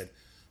 And I said,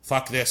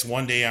 fuck this.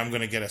 One day I'm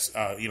going to get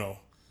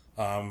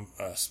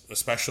a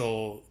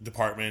special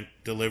department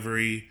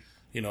delivery,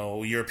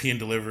 European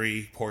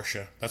delivery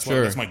Porsche. That's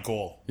my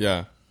goal.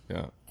 Yeah.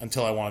 Yeah.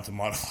 Until I wanted to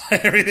modify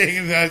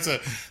everything.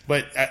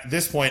 But at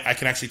this point, I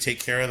can actually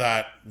take care of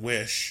that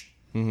wish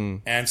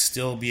and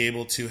still be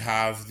able to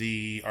have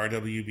the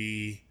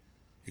RWB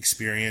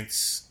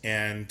experience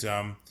and,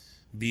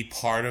 be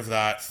part of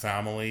that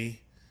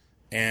family.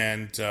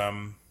 And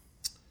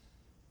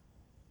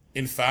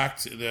in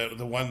fact,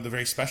 the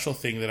very special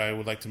thing that I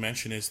would like to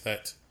mention is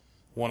that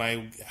when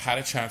I had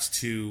a chance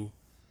to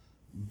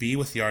be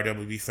with the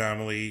RWB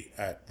family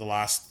at the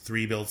last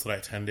 3 builds that I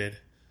attended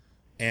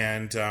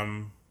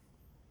and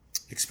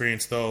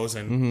experience those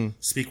and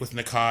speak with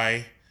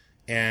Nakai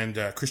and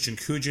Christian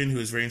Kujin, who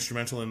is very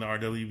instrumental in the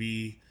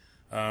RWB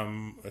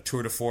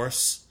Tour de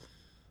Force,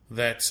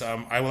 that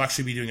I will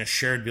actually be doing a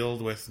shared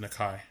build with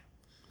Nakai.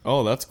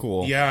 Oh, that's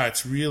cool. Yeah,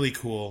 it's really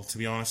cool, to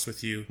be honest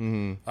with you.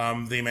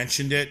 Mm-hmm. They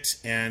mentioned it,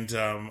 and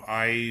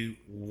I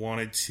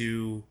wanted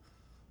to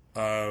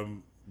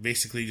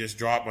basically just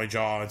drop my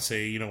jaw and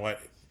say, you know what,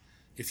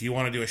 if you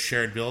want to do a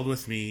shared build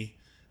with me,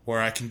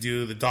 where I can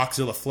do the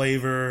Doczilla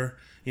flavor,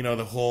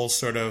 the whole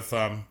sort of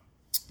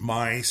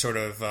my sort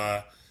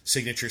of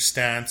signature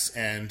stance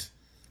and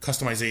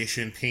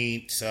customization,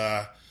 paint,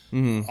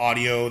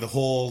 audio, the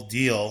whole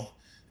deal.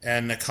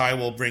 And Nakai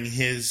will bring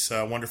his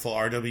wonderful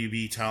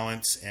RWB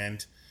talents,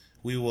 and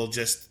we will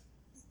just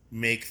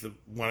make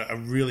a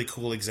really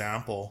cool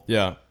example.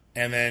 Yeah.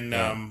 And then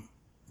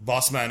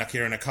Bossman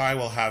Akira Nakai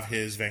will have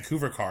his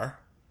Vancouver car.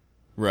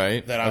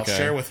 Right. That I'll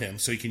share with him,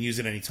 so he can use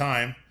it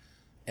anytime.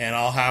 And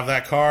I'll have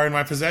that car in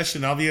my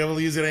possession. I'll be able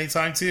to use it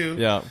anytime too.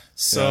 Yeah.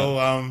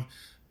 So,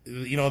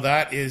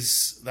 that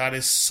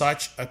is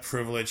such a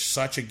privilege,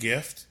 such a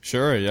gift.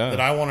 Sure, yeah. That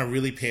I want to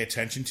really pay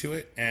attention to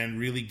it and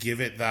really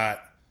give it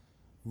that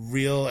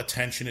real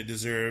attention it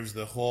deserves.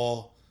 The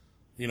whole,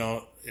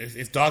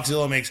 if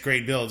Doczilla makes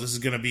great builds, this is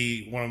going to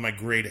be one of my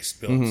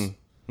greatest builds.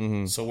 Mm-hmm.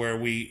 Mm-hmm. So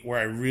where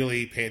I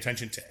really pay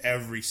attention to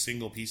every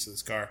single piece of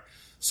this car.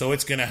 So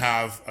it's going to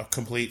have a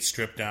complete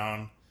strip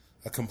down,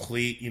 a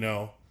complete,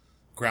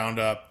 ground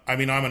up. I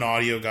mean, I'm an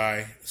audio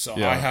guy, so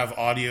I have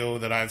audio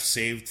that I've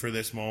saved for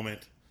this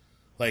moment.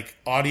 Like,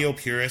 audio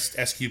purists,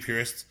 SQ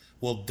purists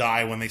will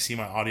die when they see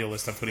my audio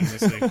list I'm putting in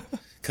this thing.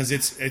 Because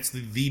it's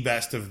the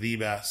best of the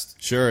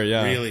best. Sure,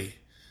 yeah. Really.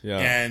 Yeah.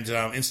 And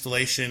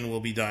installation will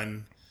be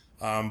done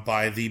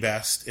by the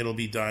best. It'll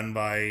be done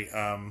by...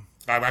 I'm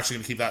actually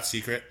going to keep that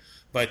secret.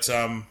 But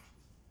I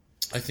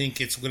think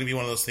it's going to be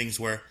one of those things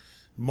where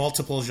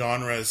multiple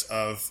genres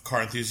of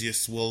car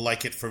enthusiasts will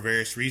like it for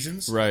various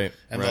reasons. Right.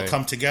 And they'll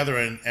come together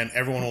and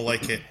everyone will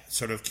like it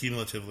sort of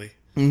cumulatively.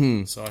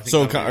 Mm-hmm. So I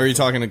think are you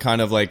talking to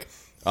kind of like...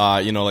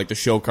 like the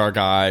show car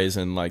guys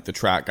and like the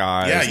track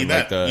guys. Yeah, you and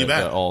bet. Like you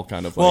bet. The all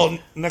kind of well,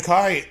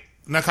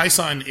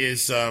 Nakai-san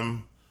is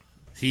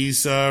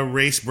he's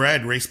race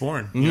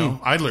born,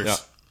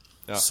 idlers.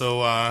 Yeah.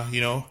 So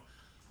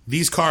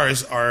these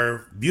cars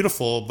are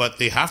beautiful, but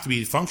they have to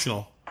be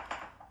functional.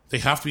 they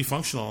have to be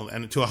functional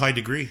and to a high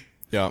degree.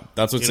 Yeah,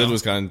 that's what Sid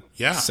was kind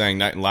of saying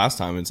that last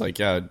time. It's like,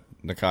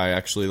 Nakai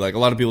actually, like, a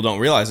lot of people don't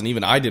realize, and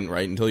even I didn't,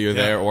 right, until you're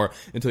there or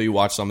until you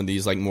watch some of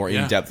these, like, more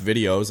in-depth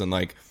videos, and,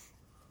 like,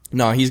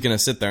 no, he's going to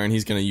sit there and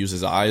he's going to use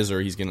his eyes, or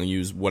he's going to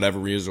use whatever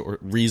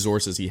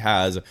resources he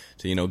has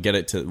to, you know, get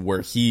it to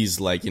where he's,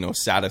 like, you know,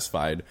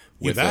 satisfied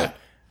with it.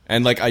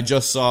 And, like, I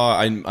just saw,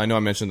 I know I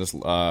mentioned this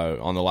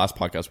on the last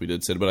podcast we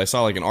did, Sid, but I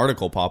saw, like, an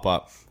article pop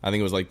up. I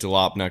think it was, like,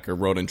 Jalopnik or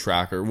Road and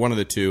Track or one of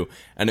the two.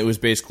 And it was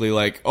basically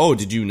like, oh,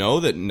 did you know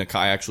that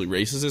Nakai actually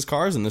races his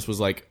cars? And this was,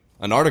 like,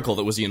 an article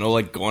that was, you know,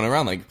 like, going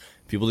around. Like,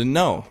 people didn't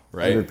know,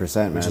 right? 100%,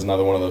 man. Which is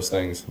another one of those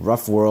things.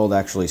 Rough World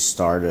actually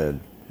started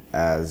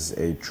as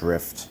a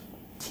drift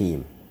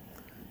team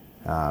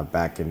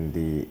back in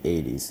the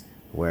 80s,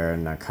 where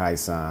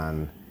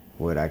Nakai-san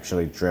would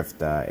actually drift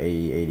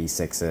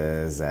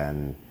AE86s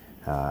and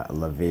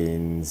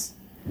Levines.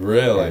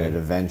 Really? And it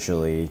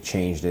eventually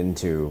changed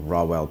into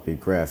Rawell B.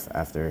 Griff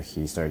after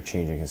he started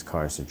changing his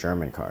cars to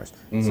German cars.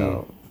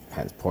 So,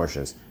 hence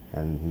Porsches.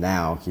 And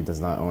now he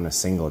does not own a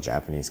single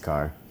Japanese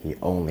car. He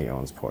only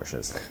owns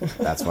Porsches.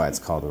 That's why it's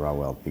called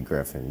Rawell B.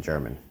 Griff in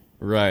German.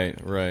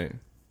 Right.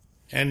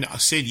 And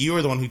Sid, you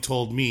are the one who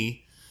told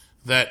me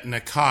that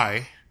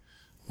Nakai,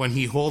 when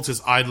he holds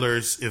his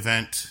Idlers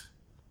event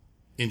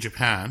in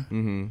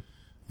Japan,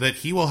 that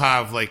he will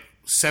have like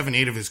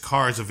 7-8 of his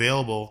cars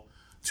available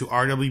to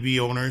RWB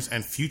owners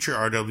and future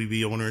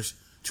RWB owners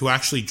to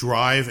actually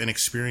drive and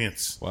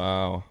experience.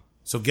 Wow.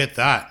 So get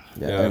that.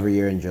 Yeah, every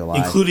year in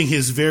July. Including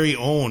his very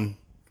own,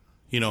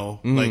 you know,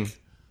 like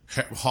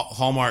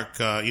Hallmark,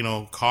 you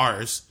know,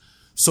 cars.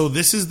 So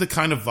this is the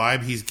kind of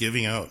vibe he's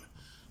giving out.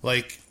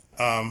 Like,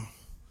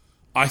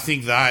 I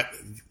think that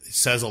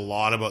says a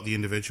lot about the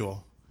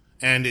individual.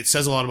 And it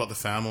says a lot about the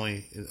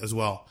family as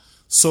well.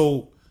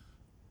 So,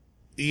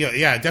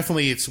 yeah,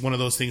 definitely it's one of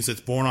those things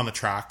that's born on the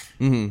track.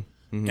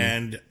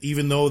 And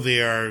even though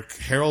they are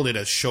heralded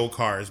as show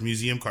cars,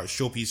 museum cars,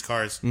 showpiece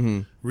cars,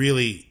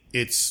 really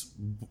it's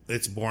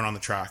born on the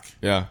track.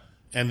 Yeah.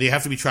 And they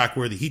have to be track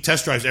worthy. He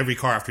test drives every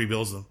car after he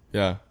builds them.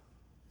 Yeah.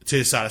 To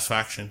his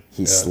satisfaction.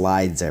 He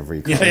slides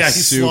every car. Yeah, he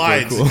Super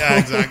slides. Cool. Yeah,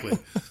 exactly.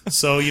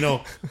 So, you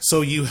know,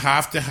 so you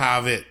have to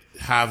have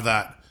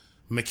that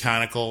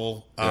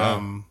mechanical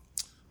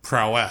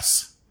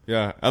prowess.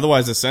 Yeah.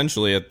 Otherwise,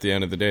 essentially, at the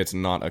end of the day, it's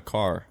not a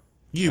car.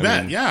 You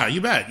bet. Yeah,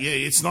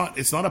 it's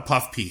not a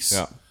puff piece.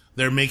 Yeah.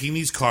 They're making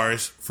these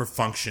cars for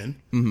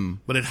function,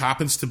 but it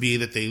happens to be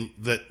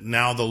that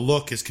now the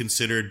look is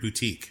considered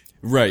boutique.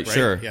 Right?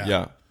 Sure.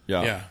 Yeah.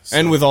 So,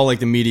 and with all like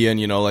the media and,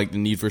 you know, like the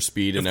Need for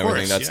Speed and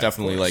everything, course, that's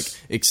definitely like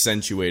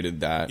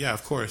accentuated that. Yeah,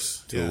 of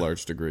course. To a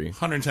large degree.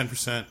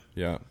 110%.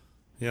 Yeah.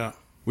 Yeah.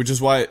 Which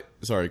is why,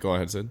 sorry, go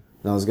ahead, Sid.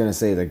 I was going to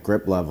say the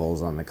grip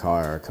levels on the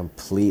car are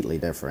completely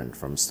different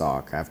from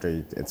stock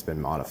after it's been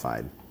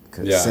modified.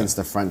 Because since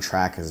the front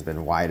track has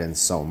been widened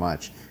so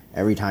much,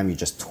 every time you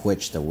just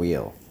twitch the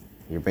wheel,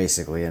 you're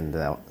basically in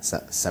the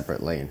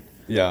separate lane.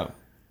 Yeah.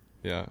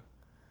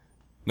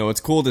 No,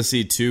 it's cool to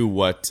see too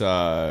what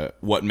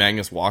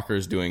Magnus Walker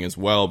is doing as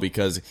well,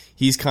 because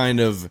he's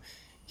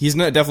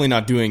definitely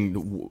not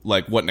doing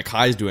like what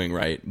Nakai's doing,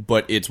 right?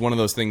 But it's one of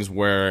those things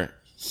where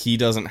he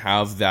doesn't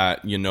have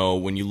that, you know,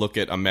 when you look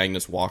at a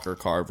Magnus Walker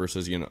car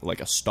versus, you know,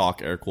 like a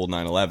stock air-cooled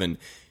 911,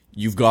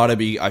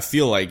 I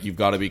feel like you've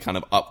got to be kind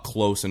of up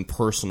close and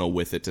personal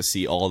with it to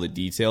see all the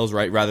details,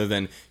 right? Rather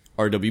than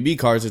RWB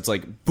cars, it's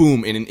like,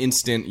 boom, in an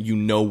instant, you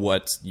know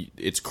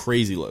it's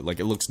crazy. Like,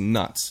 it looks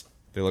nuts.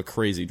 They look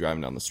crazy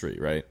driving down the street,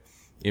 right?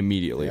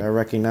 Immediately. They're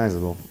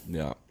recognizable.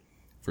 Yeah.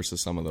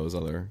 Versus some of those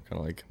other kind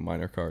of like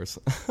minor cars.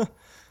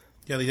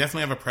 Yeah, they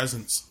definitely have a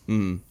presence.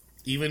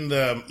 Even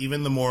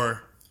the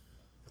more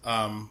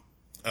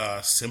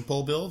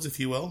simple builds, if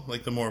you will,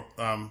 like the more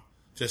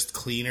just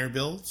cleaner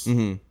builds,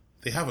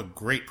 they have a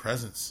great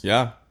presence.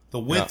 Yeah. The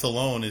width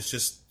alone is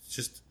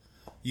just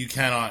you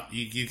cannot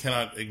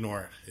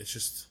ignore it. It's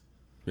just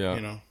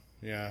you know.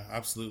 Yeah,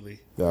 absolutely.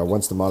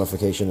 Once the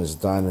modification is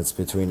done, it's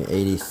between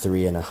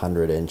 83 and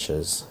 100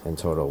 inches in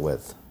total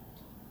width.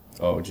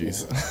 Oh,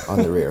 jeez.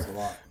 On the rear.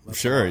 That's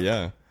sure,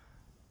 yeah.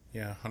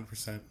 Yeah,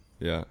 100%.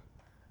 Yeah.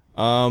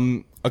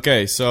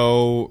 Okay,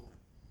 so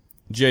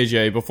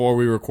JJ, before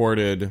we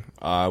recorded,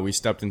 we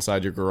stepped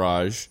inside your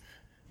garage.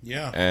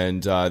 Yeah.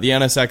 And the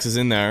NSX is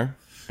in there.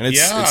 And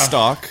it's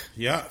stock.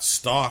 Yeah, it's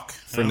stock.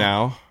 For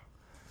now.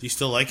 Do you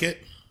still like it?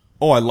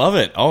 Oh, I love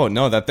it. Oh,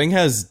 no, that thing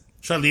has...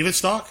 Should I leave it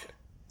stock?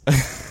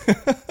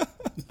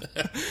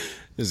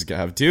 Just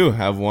have two.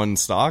 Have one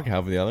stock,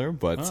 have the other,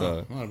 but...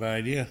 not a bad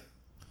idea.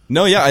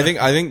 No, yeah, I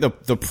think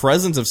the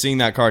presence of seeing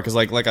that car, because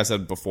like I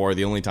said before,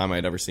 the only time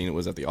I'd ever seen it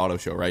was at the auto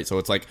show, right? So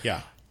it's like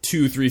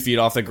 2-3 feet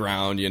off the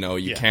ground, you know,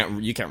 you can't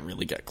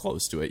really get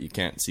close to it. You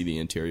can't see the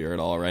interior at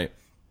all, right?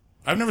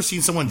 I've never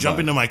seen someone jump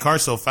into my car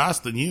so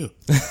fast than you.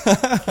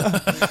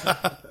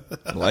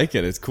 I like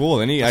it. It's cool.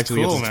 Then he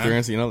actually gets to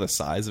experience, you know, the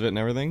size of it and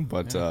everything.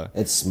 But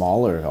it's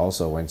smaller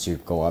also once you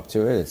go up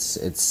to it.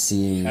 It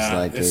seems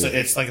like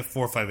it's like a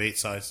 458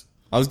 size.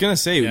 I was gonna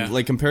say,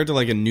 like compared to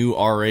like a new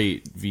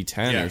R8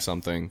 V10 or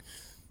something,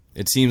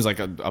 It seems like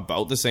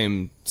about the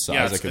same size.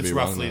 Yeah, I could it's be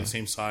wrong, roughly though. the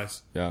same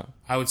size. Yeah.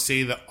 I would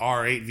say the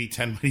R8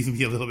 V10 might even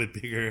be a little bit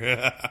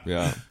bigger.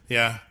 Yeah.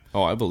 Yeah.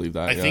 Oh, I believe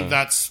that. I think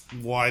that's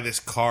why this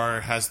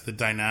car has the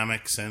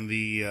dynamics and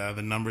the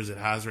numbers it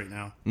has right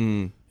now.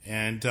 Mm.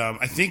 And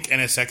I think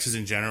NSXs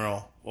in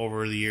general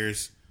over the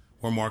years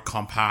were more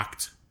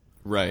compact.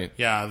 Right.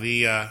 Yeah.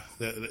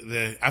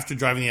 The after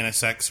driving the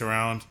NSX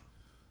around,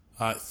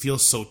 it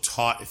feels so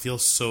taut. It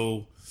feels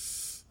so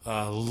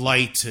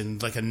light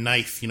and like a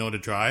knife, to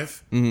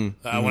drive.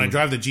 Mm-hmm. When I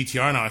drive the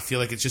GTR now, I feel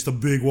like it's just a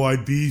big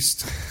wide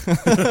beast.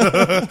 That's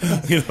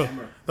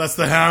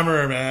the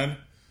Hammer, man.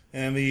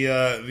 And the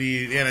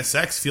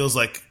NSX feels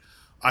like,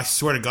 I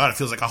swear to God, it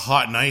feels like a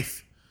hot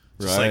knife.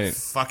 Just like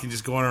fucking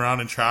just going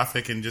around in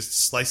traffic and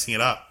just slicing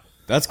it up.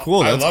 That's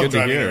cool. That's I love good to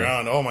driving hear. it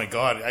around. Oh my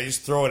God. I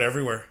just throw it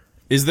everywhere.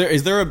 Is there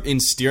in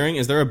steering,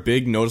 is there a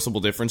big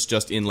noticeable difference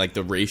just in like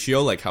the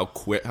ratio, like how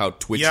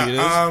twitchy it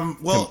is?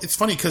 Well, it's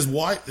funny because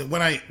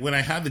when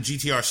I had the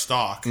GTR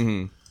stock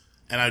and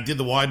I did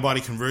the wide body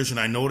conversion,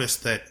 I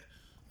noticed that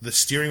the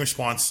steering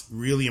response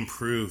really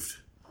improved.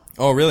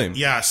 Oh, really?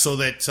 Yeah, so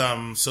that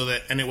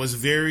and it was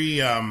very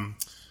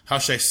how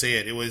should I say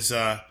it? It was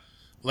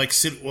like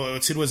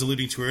what Sid was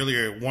alluding to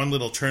earlier. One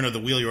little turn of the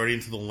wheel, you're already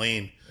into the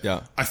lane.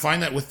 Yeah, I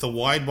find that with the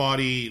wide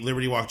body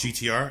Liberty Walk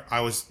GTR,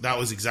 that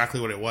was exactly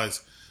what it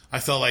was. I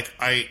felt like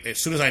as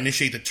soon as I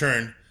initiate the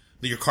turn,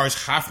 that your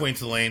car's halfway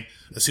into the lane.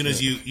 As soon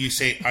as you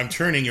say I'm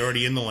turning, you're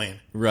already in the lane.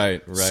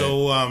 Right.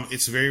 So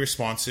it's very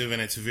responsive and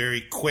it's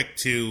very quick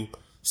to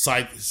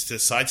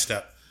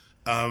sidestep.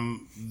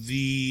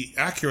 The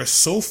Acura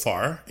so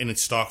far in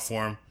its stock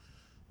form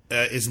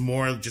is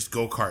more just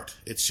go-kart.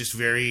 It's just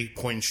very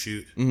point and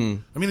shoot.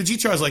 Mm-hmm. I mean, the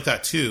GTR is like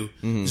that too.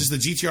 Mm-hmm. It's just the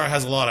GTR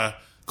has a lot of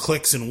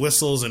clicks and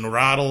whistles and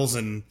rattles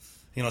and,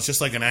 it's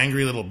just like an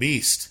angry little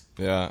beast.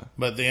 Yeah.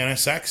 But the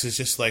NSX is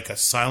just like a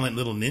silent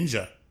little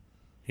ninja,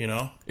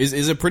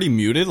 Is it pretty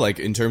muted, like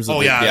in terms of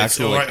the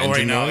actual engine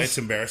right now, noise? it's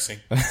embarrassing.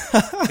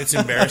 It's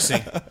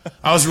embarrassing.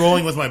 I was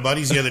rolling with my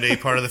buddies the other day,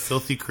 part of the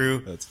Filthy crew.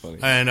 That's funny.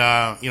 And,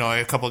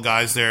 a couple of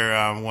guys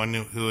there, one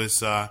who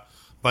is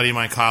buddy of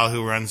mine, Kyle,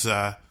 who runs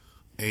a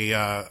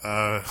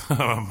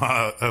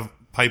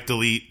pipe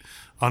delete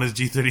on his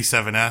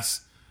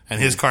G37S. And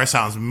his car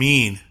sounds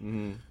mean.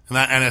 Mm-hmm. And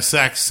that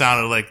NSX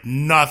sounded like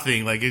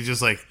nothing. Like, it's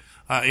just like,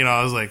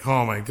 I was like,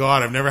 oh my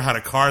God, I've never had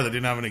a car that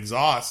didn't have an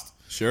exhaust.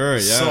 Sure, yeah.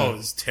 So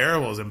it's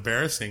terrible. It's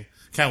embarrassing.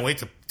 Can't wait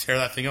to tear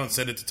that thing out and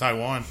send it to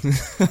Taiwan.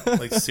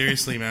 Like,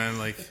 seriously, man.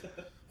 Like,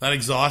 that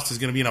exhaust is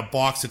going to be in a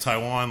box to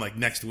Taiwan, like,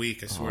 next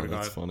week. I swear to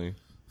God. That's funny.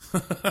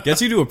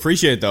 Gets you to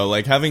appreciate, though,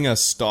 like, having a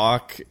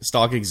stock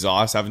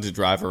exhaust, having to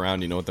drive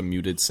around, with the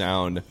muted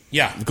sound.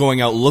 Yeah. Going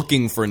out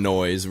looking for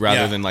noise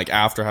rather than, like,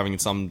 after having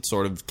some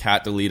sort of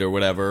cat delete or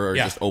whatever, or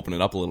just open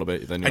it up a little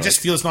bit. Then I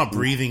just feel it's not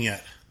breathing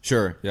yet.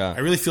 Sure, yeah. I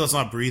really feel it's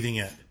not breathing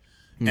yet.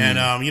 And,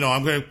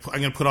 I'm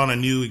gonna put on a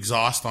new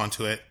exhaust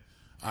onto it.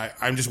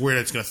 I'm just worried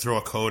it's gonna throw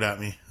a code at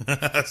me.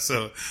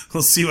 So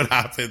we'll see what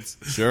happens.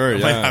 Sure, I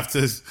might have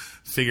to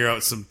figure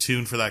out some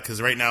tune for that,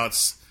 because right now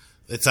it's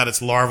at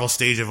its larval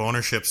stage of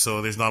ownership,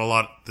 so there's not a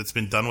lot that's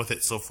been done with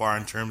it so far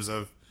in terms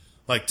of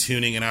like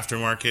tuning and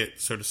aftermarket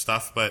sort of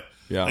stuff. But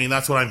I mean,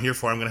 that's what I'm here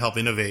for. I'm gonna help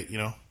innovate,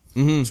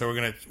 Mm-hmm. So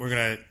we're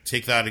gonna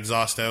take that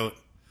exhaust out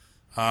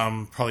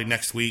probably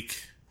next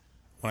week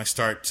when I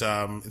start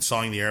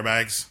installing the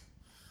airbags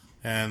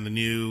and the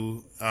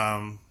new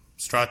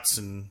struts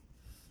and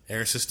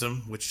air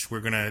system, which we're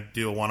going to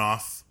do a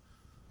one-off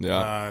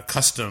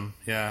custom,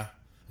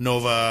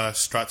 Nova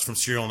struts from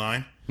Serial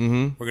 9.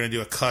 Mm-hmm. We're going to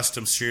do a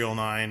custom Serial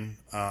 9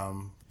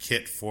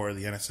 kit for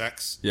the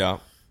NSX. Yeah.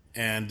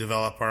 And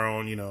develop our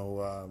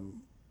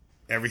own,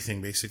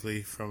 everything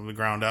basically from the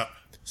ground up.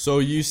 So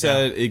you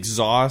said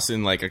exhaust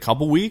in like a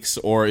couple weeks,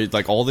 or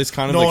like all this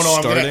kind of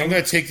starting? I'm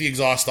going to take the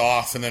exhaust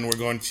off, and then we're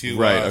going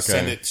to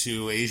send it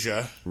to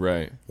Asia,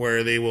 right?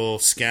 Where they will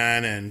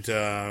scan and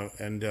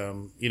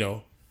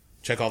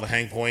check all the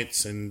hang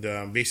points and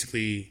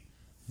basically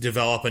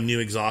develop a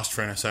new exhaust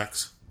for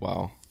NSX.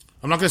 Wow!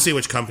 I'm not going to say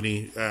which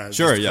company.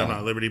 Sure, I'm not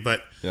at liberty,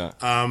 but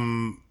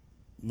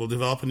we'll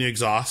develop a new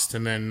exhaust,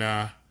 and then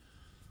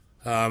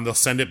they'll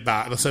send it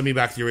back. They'll send me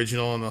back the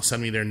original, and they'll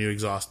send me their new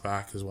exhaust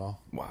back as well.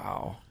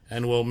 Wow!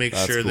 And we'll make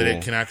sure that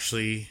it can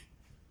actually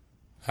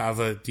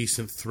have a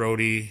decent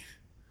throaty,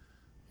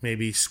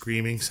 maybe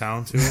screaming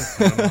sound to it.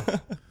 I don't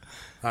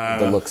know.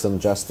 They'll look some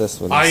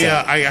justice.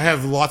 I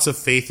have lots of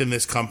faith in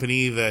this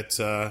company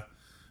that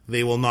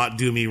they will not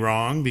do me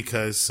wrong,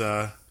 because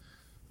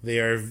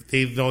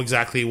they know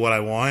exactly what I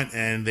want,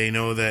 and they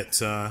know that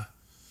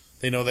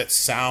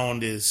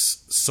sound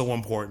is so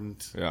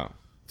important. Yeah.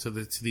 To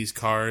these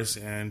cars,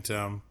 and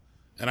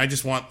I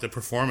just want the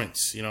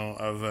performance,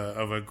 of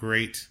a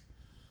great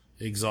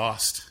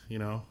exhaust,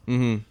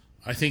 Mm-hmm.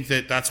 I think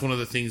that's one of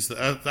the things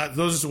that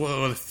those are one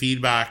of the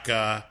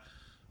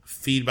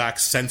feedback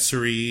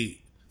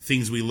sensory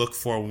things we look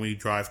for when we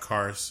drive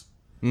cars.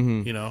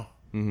 Mm-hmm.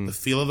 Mm-hmm. The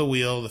feel of the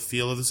wheel, the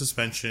feel of the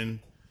suspension,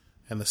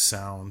 and the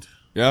sound.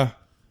 Yeah.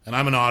 And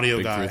I'm an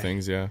audio guy. Big three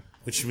things, yeah.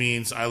 Which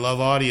means I love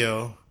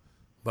audio,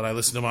 but I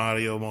listen to my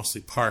audio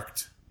mostly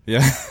parked.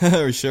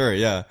 Yeah, sure,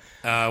 yeah.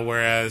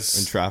 Whereas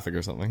in traffic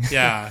or something.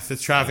 Yeah, if the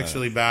traffic's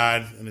really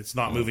bad and it's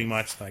not moving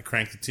much, then I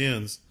crank the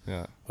tunes.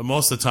 Yeah. But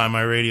most of the time,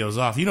 my radio's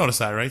off. You notice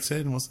that, right,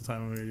 Sid? Most of the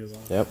time, my radio's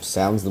off. Yep,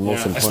 sound's the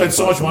most important. I spend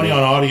so much money on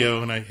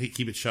audio, and I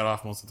keep it shut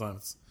off most of the time.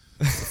 It's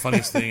the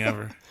funniest thing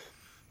ever.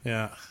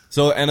 Yeah.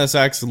 So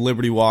NSX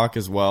Liberty Walk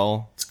as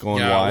well. It's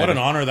going wide. What an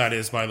honor that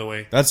is, by the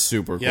way. That's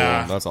super cool.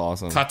 Yeah. That's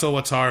awesome. Kato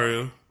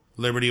Wataru,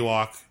 Liberty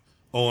Walk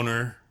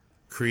owner,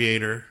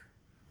 creator,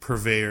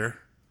 purveyor,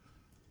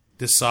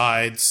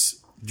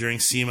 decides during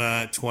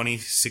SEMA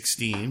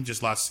 2016,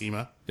 just last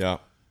SEMA, yeah,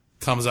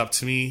 comes up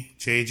to me,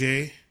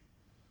 JJ,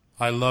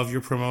 I love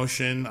your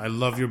promotion. I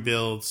love your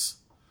builds.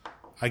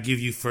 I give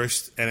you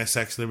first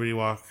NSX Liberty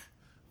Walk.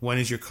 When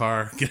is your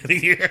car getting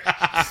here?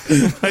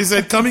 I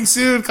said, coming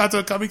soon,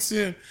 Kato, coming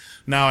soon.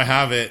 Now I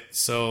have it.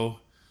 So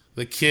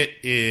the kit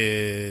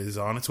is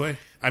on its way.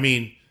 I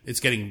mean, it's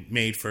getting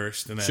made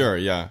first. And then, sure,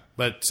 yeah.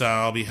 But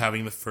I'll be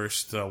having the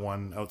first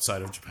one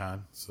outside of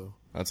Japan. So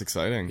that's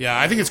exciting. Yeah,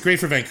 I think it's great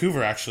for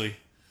Vancouver, actually.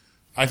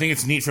 I think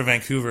it's neat for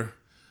Vancouver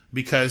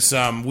because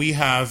we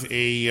have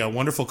a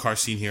wonderful car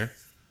scene here.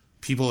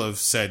 People have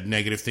said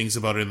negative things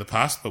about it in the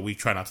past, but we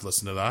try not to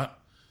listen to that.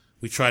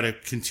 We try to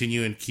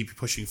continue and keep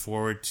pushing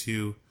forward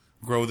to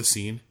grow the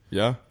scene.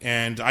 Yeah.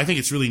 And I think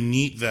it's really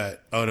neat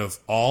that out of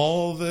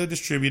all the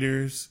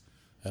distributors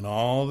and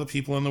all the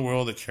people in the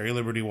world that carry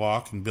Liberty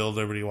Walk and build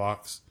Liberty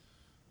Walks,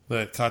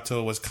 that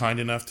Kato was kind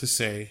enough to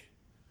say,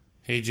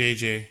 hey,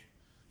 JJ,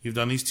 you've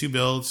done these 2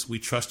 builds. We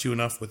trust you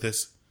enough with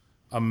this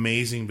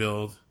amazing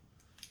build.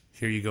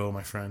 Here you go,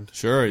 my friend.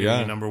 Sure, You're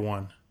yeah. number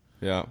 1.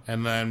 Yeah.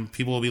 And then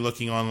people will be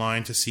looking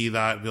online to see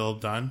that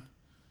build done.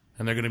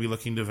 And they're going to be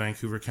looking to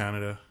Vancouver,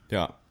 Canada.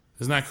 Yeah.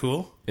 Isn't that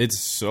cool? It's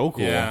so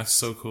cool. Yeah, it's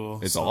so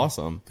cool. It's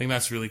awesome. I think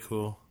that's really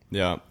cool.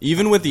 Yeah.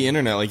 Even with the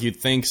internet, like you'd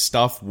think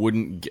stuff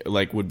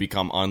would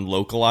become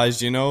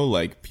unlocalized, you know,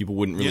 like people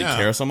wouldn't really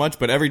care so much.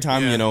 But every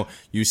time, you know,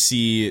 you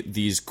see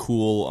these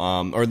cool,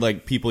 or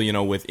like people, you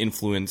know, with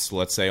influence,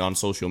 let's say on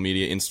social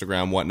media,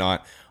 Instagram,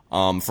 whatnot,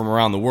 from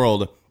around the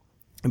world,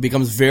 it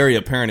becomes very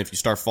apparent if you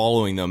start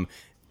following them.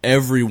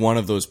 Every one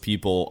of those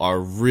people are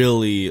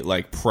really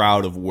like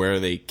proud of where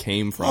they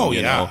came from,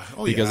 you know,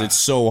 because it's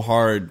so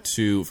hard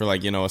for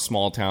like, you know, a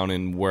small town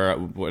in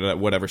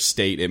whatever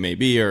state it may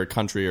be or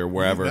country or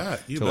wherever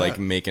to like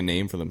make a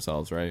name for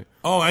themselves. Right.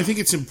 Oh, I think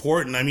it's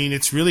important. I mean,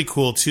 it's really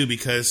cool too,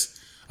 because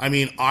I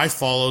mean, I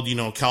followed, you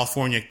know,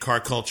 California car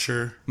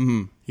culture,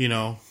 you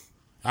know,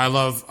 I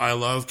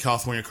love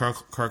California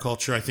car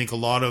culture. I think a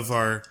lot of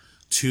our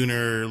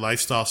tuner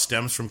lifestyle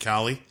stems from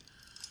Cali.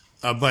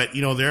 But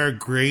you know, there are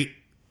great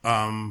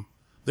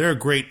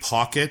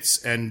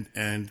pockets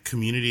and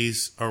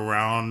communities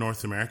around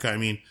North America. I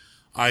mean,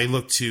 I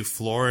look to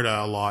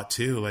Florida a lot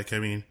too. Like, I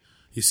mean,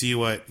 you see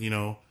what, you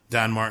know,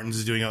 Dan Martins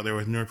is doing out there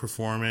with Newer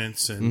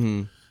Performance,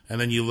 and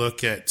then you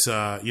look at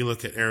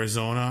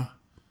Arizona.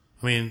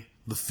 I mean,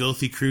 the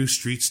Filthy Crew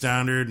Street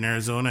Standard in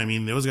Arizona. I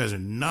mean, those guys are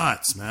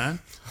nuts, man.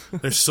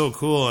 They're so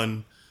cool,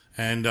 and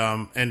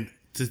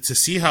to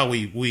see how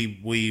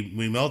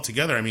we meld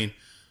together. I mean,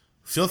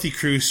 Filthy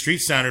Crew Street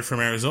Standard from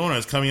Arizona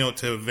is coming out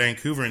to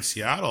Vancouver and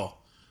Seattle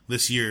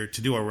this year to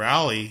do a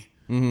rally.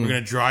 We're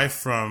going to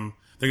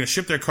they're going to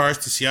ship their cars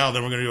to Seattle,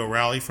 then we're going to do a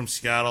rally from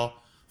Seattle,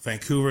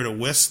 Vancouver to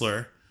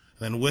Whistler,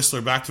 then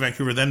Whistler back to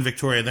Vancouver, then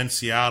Victoria, then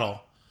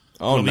Seattle.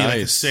 Oh, It'll nice. be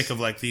like the sick of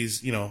like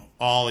these, you know,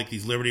 all like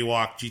these Liberty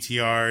Walk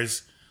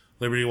GTRs,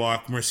 Liberty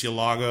Walk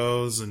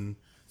Murcielagos, and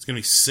it's going to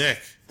be sick.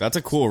 That's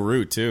a cool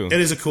route too.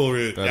 It is a cool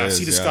route.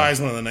 Sea to Sky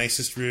is one of the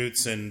nicest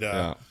routes, and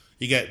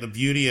you get the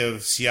beauty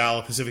of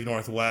Seattle, Pacific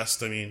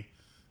Northwest. I mean,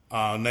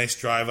 nice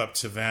drive up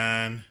to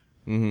Van,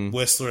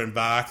 Whistler and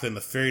back, then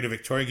the ferry to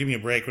Victoria. Give me a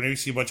break. Whenever you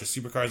see a bunch of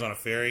supercars on a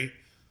ferry,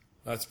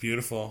 that's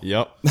beautiful.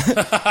 Yep.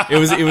 It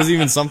was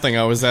even something.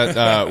 I was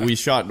at, we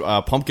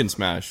shot Pumpkin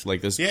Smash,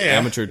 like this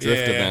amateur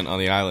drift event on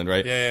the island,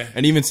 right? Yeah.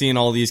 And even seeing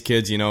all these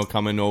kids, you know,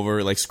 coming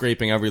over, like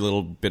scraping every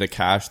little bit of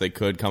cash they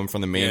could come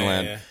from the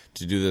mainland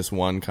to do this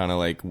one kind of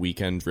like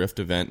weekend drift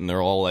event. And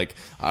they're all like,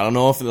 I don't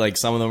know if like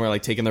some of them are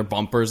like taking their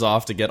bumpers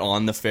off to get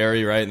on the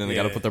ferry, right? And then they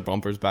got to put their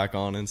bumpers back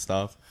on and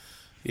stuff.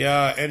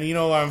 Yeah. And you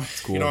know,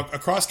 cool. You know,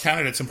 across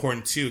Canada, it's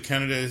important too.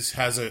 Canada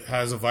has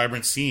a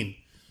vibrant scene.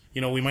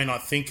 You know, we might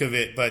not think of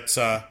it, but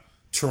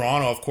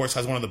Toronto, of course,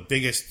 has one of the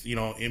biggest, you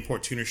know,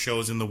 import tuner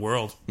shows in the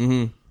world.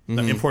 The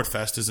Import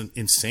Fest is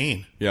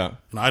insane. Yeah.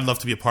 And I'd love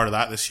to be a part of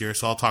that this year,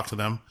 so I'll talk to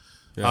them.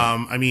 Yeah.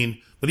 I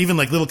mean, but even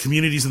like little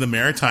communities in the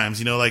Maritimes,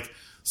 you know, like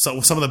some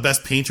of the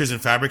best painters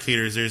and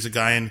fabricators. There's a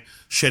guy in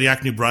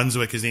Shediac, New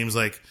Brunswick. His name's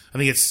like, I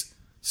think it's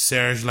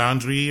Serge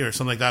Landry or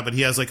something like that, but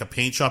he has like a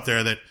paint shop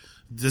there that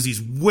does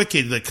these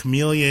wicked, like,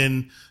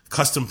 chameleon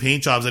custom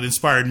paint jobs that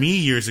inspired me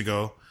years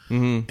ago.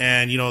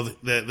 And, you know,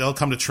 they'll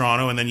come to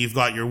Toronto, and then you've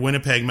got your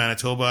Winnipeg,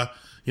 Manitoba,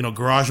 you know,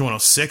 Garage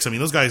 106. I mean,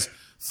 those guys,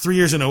 3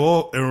 years in a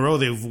row,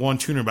 they've won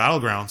Tuner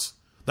Battlegrounds.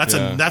 That's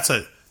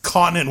a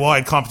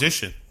continent-wide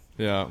competition.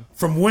 Yeah.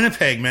 From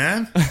Winnipeg,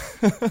 man.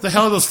 What the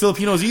hell are those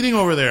Filipinos eating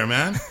over there,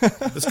 man?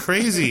 That's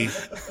crazy.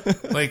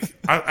 Like,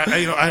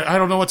 I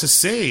don't know what to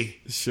say.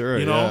 Sure,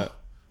 you know,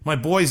 my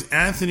boys,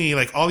 Anthony,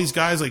 like all these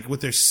guys, like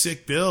with their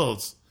sick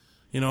builds.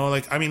 You know,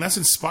 like, I mean, that's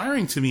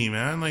inspiring to me,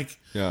 man. Like,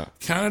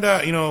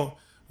 Canada, you know,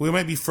 we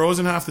might be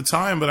frozen half the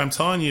time, but I'm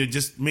telling you, it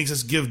just makes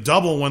us give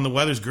double when the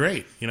weather's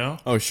great, you know?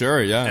 Oh,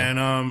 sure, yeah.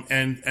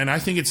 And I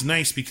think it's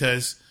nice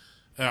because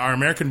our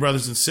American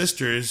brothers and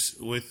sisters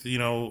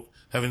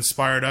have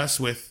inspired us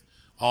with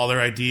all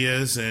their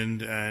ideas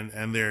and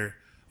their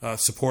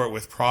support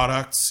with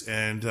products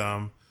and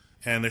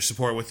their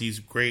support with these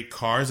great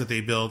cars that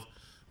they build.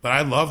 But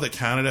I love that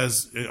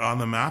Canada's on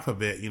the map a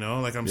bit, you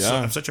know? Like, I'm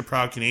such a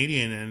proud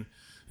Canadian,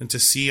 and to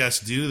see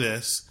us do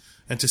this,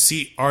 and to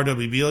see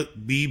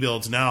RWB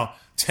builds now,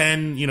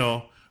 10,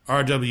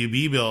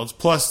 RWB builds,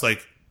 plus,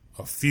 like,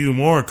 a few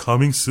more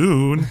coming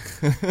soon,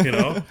 you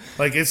know?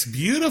 Like, it's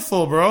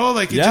beautiful, bro.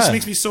 Like, it just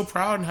makes me so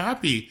proud and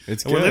happy.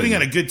 It's and good. We're living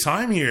at a good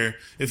time here.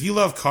 If you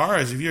love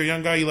cars, if you're a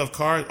young guy, you love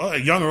cars,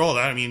 young or old,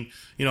 I mean,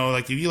 you know,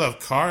 like, if you love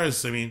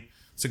cars, I mean,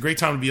 it's a great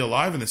time to be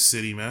alive in this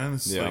city, man.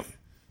 It's like,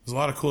 there's a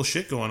lot of cool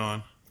shit going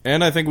on.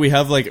 And I think we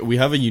have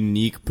a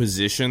unique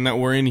position that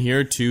we're in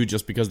here too,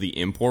 just because the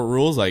import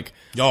rules. Like,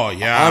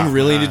 I'm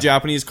really into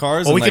Japanese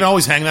cars. Well, we can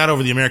always hang that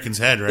over the American's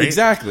head, right?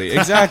 Exactly.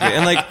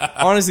 And like,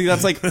 honestly,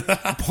 that's like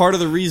part of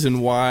the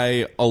reason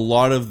why a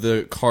lot of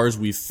the cars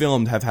we've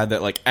filmed have had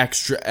that like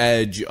extra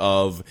edge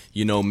of,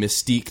 you know,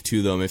 mystique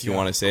to them, if you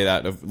want to say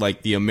that, of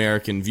like the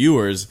American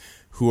viewers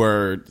who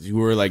are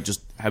like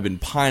just have been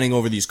pining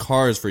over these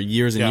cars for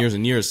years and years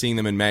and years, seeing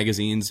them in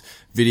magazines,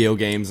 video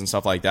games, and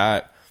stuff like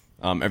that.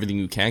 Everything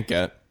you can't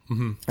get.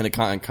 And it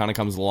kind of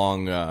comes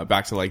along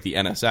back to like the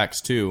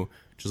NSX too,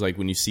 which is like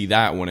when you see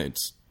that when it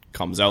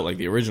comes out like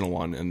the original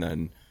one, and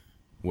then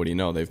what do you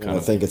know? I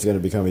think it's going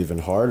to become even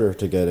harder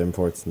to get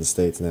imports in the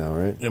States now,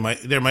 right?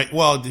 There might.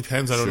 Well, it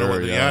depends. I don't know. I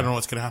don't know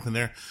what's going to happen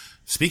there.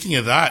 Speaking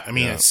of that, I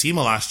mean, at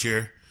SEMA last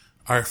year,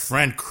 our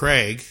friend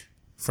Craig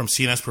from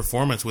CNS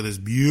Performance with his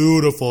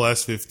beautiful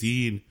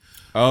S15.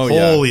 Oh,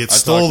 holy! It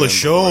stole the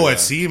show at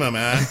SEMA,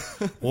 man.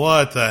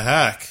 What the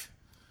heck?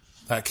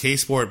 That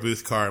K-Sport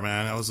booth car,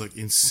 man, that was like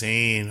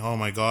insane. Oh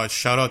my god!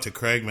 Shout out to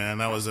Craig, man.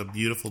 That was a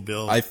beautiful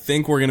build. I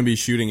think we're gonna be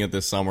shooting it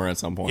this summer at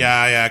some point.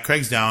 Yeah.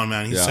 Craig's down,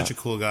 man. He's such a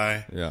cool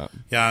guy. Yeah.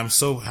 I'm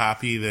so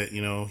happy that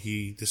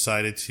he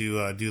decided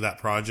to do that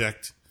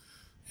project.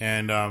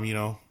 And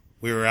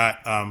we were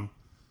at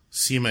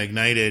SEMA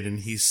Ignited, and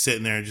he's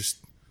sitting there just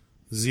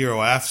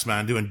 0 Fs,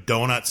 man, doing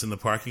donuts in the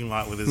parking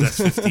lot with his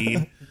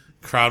S15.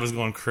 Crowd was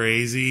going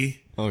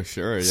crazy. Oh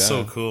sure, yeah.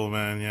 So cool,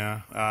 man.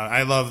 Yeah,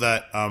 I love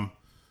that.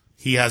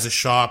 He has a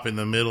shop in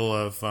the middle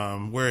of,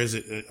 where is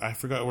it? I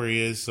forgot where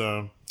he is.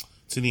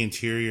 It's in the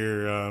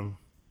interior.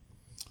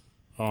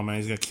 Oh man,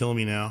 he's going to kill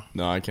me now.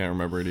 No, I can't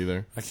remember it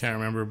either. I can't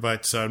remember,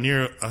 but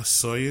near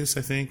Soyuz,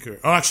 I think.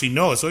 Actually,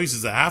 no, Soyuz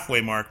is the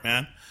halfway mark,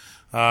 man.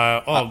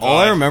 All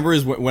I remember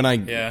is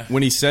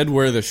when he said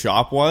where the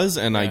shop was,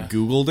 and I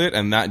Googled it,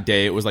 and that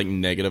day it was like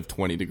negative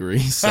 20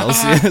 degrees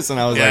Celsius, and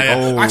I was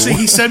oh. Actually,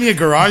 he sent me a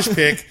garage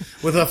pic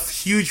with a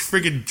huge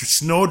friggin'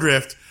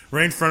 snowdrift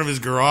right in front of his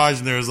garage,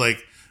 and there was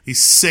like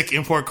these sick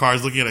import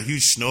cars looking at a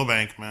huge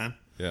snowbank, man.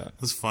 Yeah, it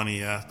was funny.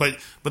 Yeah, but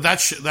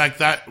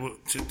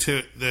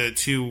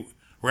to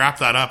wrap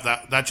that up,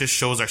 that just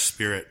shows our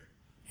spirit.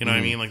 You know what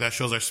I mean? Like that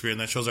shows our spirit,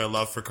 and that shows our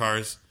love for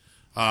cars.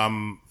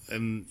 And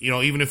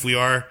even if we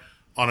are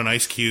on an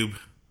ice cube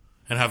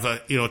and have a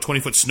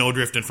 20-foot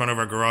snowdrift in front of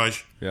our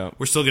garage,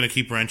 we're still gonna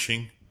keep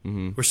wrenching.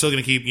 We're still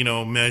gonna keep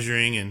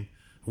measuring and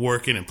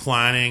working and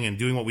planning and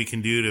doing what we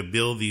can do to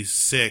build these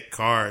sick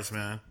cars,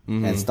 man.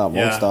 Can't stop,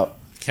 won't stop.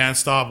 Can't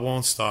stop,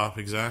 won't stop.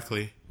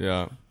 Exactly.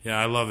 Yeah. Yeah,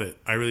 I love it.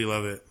 I really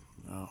love it.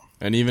 Oh.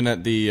 And even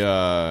at the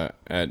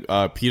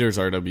Peter's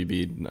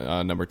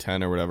RWB number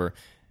 10 or whatever,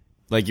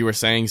 like you were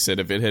saying, Sid,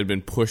 if it had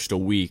been pushed a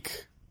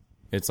week,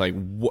 it's like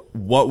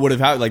what would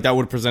have happened? Like that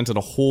would have presented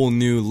a whole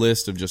new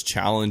list of just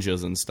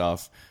challenges and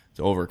stuff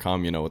to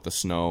overcome, with the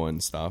snow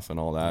and stuff and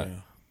all that.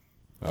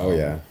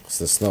 Yeah.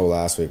 So the snow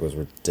last week was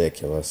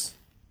ridiculous.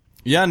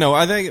 Yeah, no,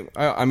 I think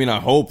I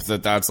hope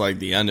that that's like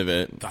the end of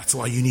it. That's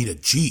why you need a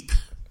Jeep.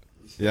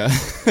 Yeah.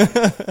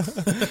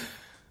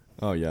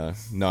 Oh yeah.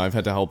 No, I've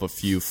had to help a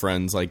few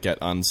friends like get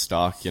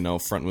unstuck,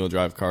 front wheel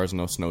drive cars,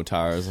 no snow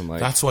tires, and like.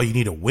 That's why you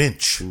need a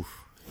winch.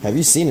 Oof. Have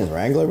you seen his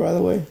Wrangler, by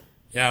the way?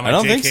 Yeah, I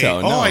don't think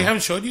so. No. Oh, I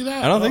haven't showed you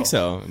that? I don't think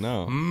so.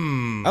 No.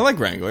 I like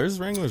Wranglers.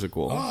 Wranglers are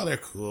cool. Oh, they're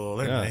cool.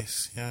 They're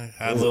nice. Yeah.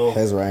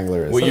 His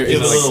Wrangler is is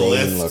it a little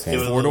lift? Looking.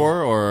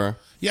 4-door or?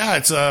 Yeah,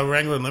 it's a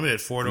Wrangler Unlimited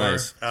 4-door.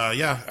 Nice.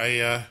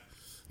 I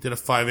did a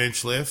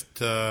 5-inch lift,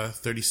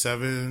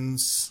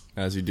 37s.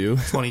 As you do.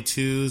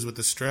 22s with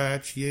the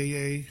stretch.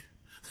 Yay.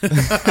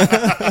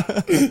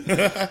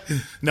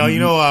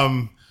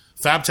 No,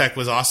 FabTech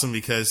was awesome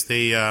because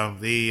they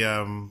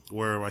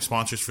were my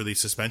sponsors for the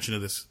suspension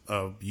of this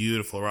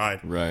beautiful ride.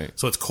 Right.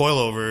 So it's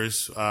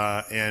coilovers,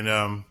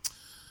 and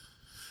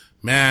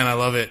man, I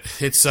love it.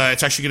 It's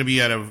actually going to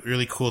be at a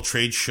really cool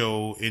trade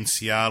show in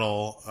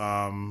Seattle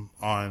on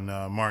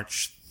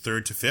March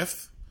 3rd to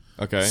 5th.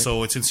 Okay.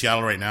 So it's in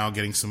Seattle right now,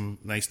 getting some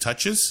nice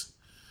touches.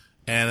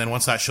 And then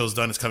once that show's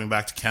done, it's coming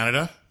back to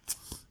Canada.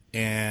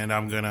 And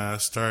I'm going to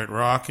start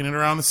rocking it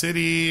around the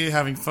city,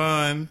 having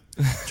fun,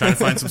 trying to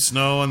find some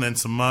snow and then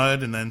some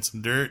mud and then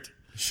some dirt.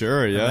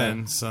 Sure, yeah.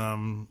 And then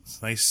some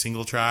nice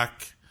single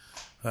track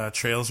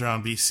trails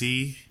around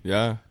BC.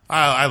 Yeah.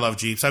 I love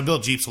Jeeps. I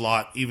built Jeeps a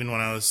lot, even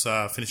when I was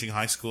finishing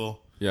high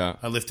school. Yeah.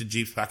 I lifted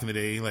Jeeps back in the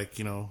day, like,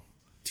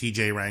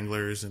 TJ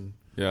Wranglers and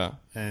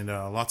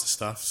lots of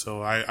stuff.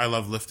 So I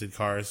love lifted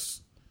cars.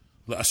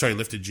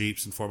 Lifted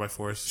Jeeps and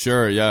 4x4s.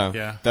 Sure, yeah.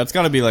 Yeah. That's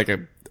got to be like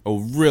a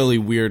really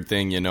weird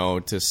thing,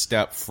 to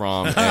step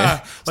from like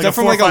a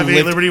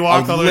 458 Liberty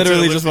Walk. I'm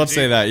literally just about to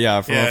say that,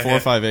 yeah, from a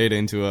 458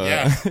 into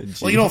a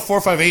Jeep. Well,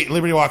 458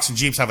 Liberty Walks and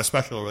Jeeps have a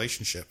special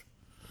relationship.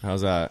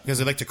 How's that? Because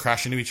they like to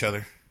crash into each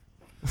other.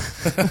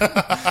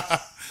 There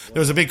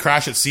was a big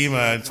crash at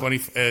SEMA in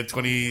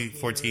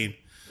 2014.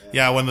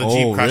 Yeah, when the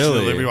Jeep crashed into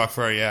the Liberty Walk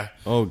Ferrari, yeah.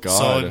 Oh,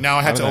 God. So now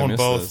I had to own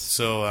both,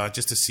 so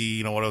just to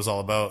see, what it was all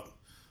about.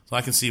 So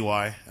I can see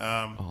why.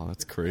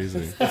 That's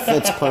crazy. It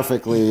fits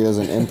perfectly as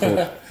an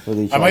input with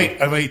each other.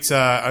 I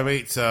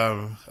might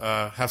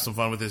have some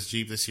fun with this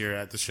Jeep this year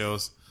at the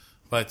shows.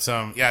 But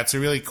it's a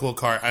really cool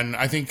car, and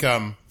I think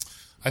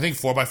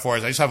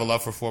 4x4s. I just have a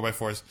love for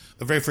 4x4s.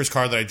 The very first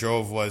car that I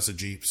drove was a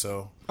Jeep,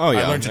 so I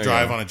learned to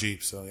drive on a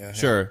Jeep. So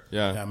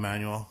yeah,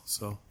 manual.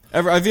 So.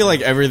 I feel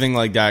like everything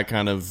like that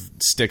kind of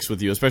sticks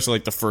with you, especially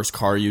like the first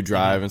car you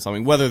drive and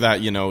something, whether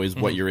that, is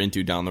what you're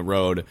into down the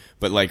road.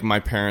 But like my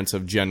parents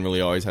have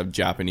generally always have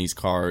Japanese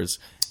cars.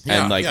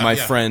 And my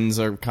friends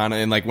are kind of,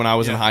 and like when I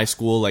was in high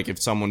school, like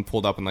if someone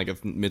pulled up in like a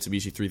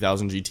Mitsubishi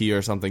 3000 GT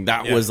or something,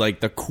 that was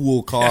like the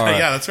cool car.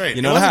 Yeah, that's right.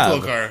 It was a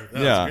cool car. That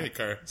was a great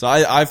car. So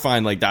I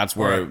find like that's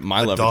where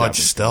my love Dodge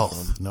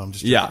Stealth. No, I'm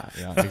just joking.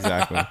 Yeah,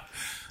 exactly.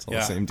 It's all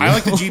the same deal. I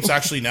like the Jeeps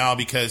actually now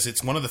because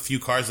it's one of the few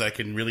cars that I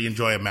can really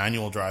enjoy a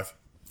manual drive.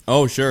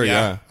 Oh, sure,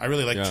 yeah. I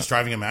really like just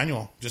driving a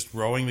manual, just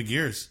rowing the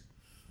gears.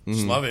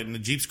 Just love it, and the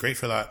Jeep's great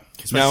for that.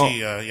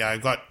 Especially,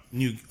 I've got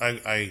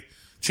I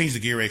changed the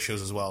gear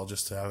ratios as well,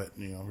 just to have it,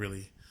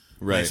 really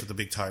nice with the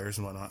big tires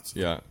and whatnot.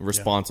 So,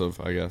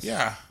 responsive, I guess.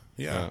 Yeah.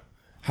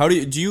 How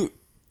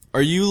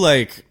are you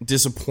like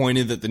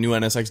disappointed that the new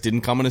NSX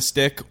didn't come in a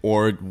stick,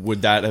 or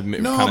would that have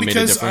kind of made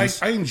a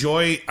difference? I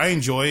enjoy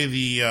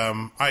the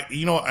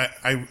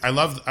I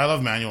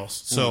love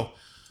manuals. So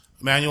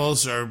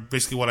manuals are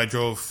basically what I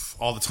drove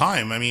all the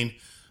time. I mean,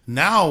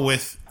 now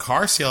with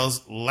car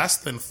sales, less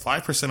than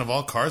 5% of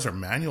all cars are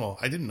manual.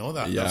 I didn't know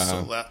that. Yeah. That's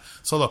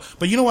so low.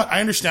 But you know what?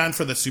 I understand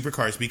for the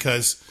supercars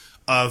because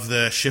of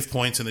the shift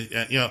points and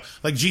the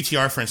like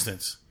GTR for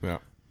instance. Yeah.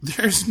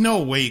 There's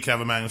no way you can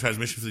have a manual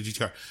transmission for the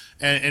GTR.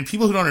 And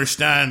people who don't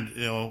understand,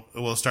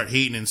 will start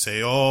hating and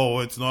say, "Oh,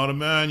 it's not a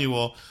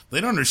manual." They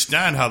don't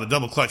understand how the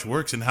double clutch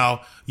works and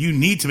how you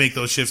need to make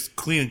those shifts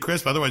clean and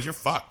crisp. Otherwise, you're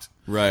fucked.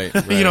 Right.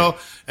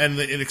 And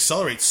it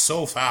accelerates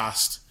so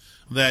fast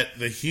that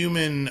the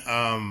human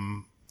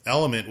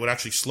element would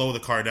actually slow the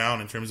car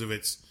down in terms of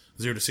its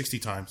 0 to 60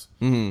 times.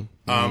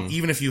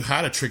 Even if you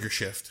had a trigger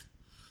shift.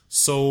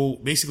 So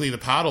basically the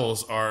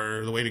paddles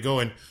are the way to go.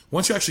 And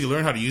once you actually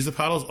learn how to use the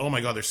paddles, oh my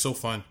God, they're so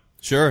fun.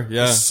 Sure,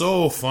 yeah. They're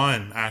so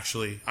fun,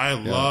 actually. I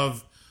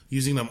love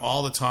using them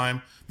all the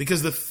time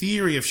because the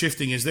theory of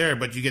shifting is there,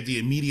 but you get the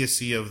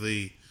immediacy of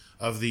the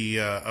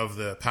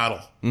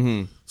paddle.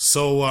 Mm-hmm.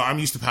 So I'm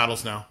used to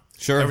paddles now.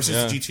 Sure. Ever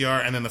since the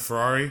GTR and then the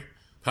Ferrari,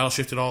 paddle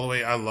shifted all the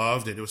way. I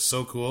loved it. It was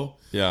so cool.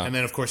 Yeah. And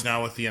then of course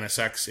now with the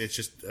NSX, it's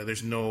just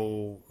there's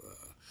no.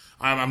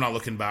 I'm not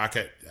looking back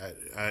at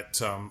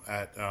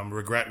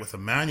regret with a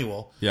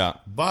manual. Yeah.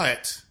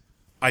 But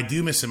I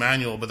do miss a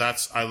manual. But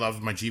I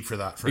love my Jeep for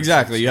that. For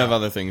exactly. instance. You have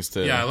other things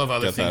to. Yeah, I love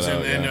other things,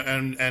 out,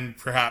 and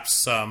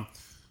perhaps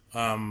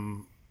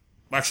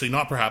actually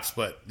not perhaps,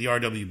 but the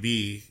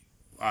RWB.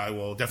 I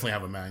will definitely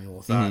have a manual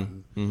with that,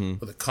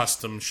 with a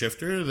custom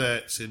shifter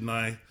that Sid and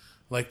I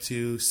like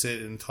to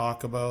sit and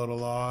talk about a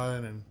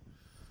lot. And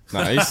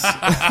nice.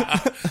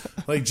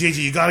 Like,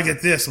 JJ, you got to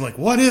get this. I'm like,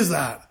 what is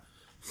that?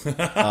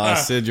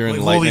 Sid, you're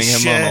enlightening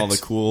him on all the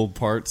cool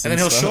parts. And then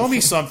he'll show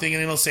me something,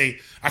 and then he'll say,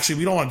 actually,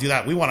 we don't want to do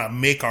that. We want to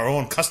make our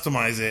own,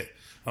 customize it.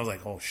 I was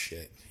like, oh,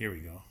 shit. Here we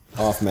go.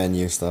 Off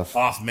menu stuff.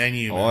 Off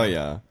menu, man. Oh,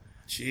 yeah.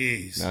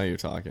 Jeez. Now you're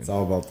talking. It's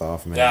all about the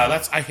off menu.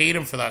 Yeah, I hate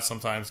him for that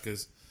sometimes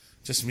because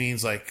just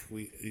means like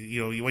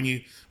when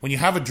you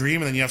have a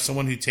dream and then you have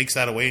someone who takes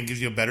that away and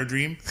gives you a better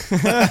dream,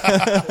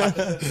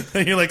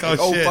 and you're like,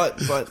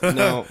 shit. but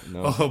no.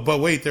 Oh,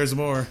 but wait, there's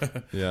more.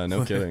 Yeah,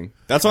 no kidding.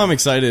 That's why I'm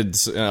excited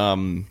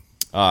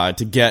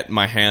to get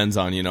my hands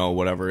on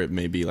whatever it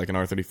may be, like an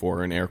R34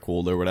 or an air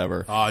cooled or whatever,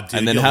 dude,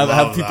 and then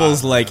have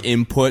people's like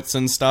inputs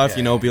and stuff.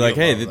 Be like,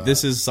 hey,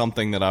 this is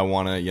something that I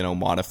want to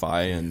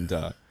modify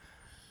and.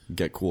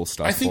 Get cool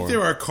stuff. I think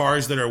there are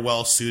cars that are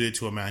well suited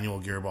to a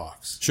manual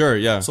gearbox. Sure,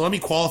 yeah. So let me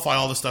qualify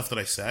all the stuff that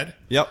I said.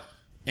 Yep.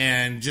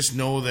 And just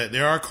know that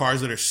there are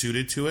cars that are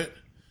suited to it.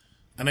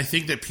 And I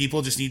think that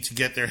people just need to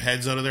get their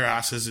heads out of their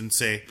asses and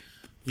say,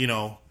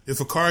 if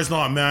a car is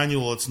not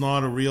manual, it's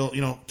not a real,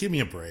 give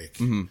me a break.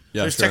 Mm-hmm.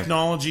 Yeah, There's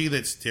technology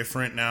that's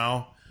different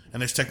now.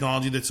 and there's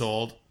technology that's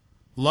old.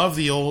 Love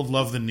the old,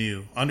 love the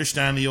new.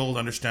 Understand the old,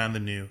 understand the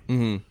new.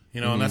 Mm-hmm.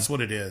 You know, and that's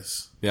what it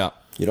is. Yeah.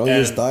 You don't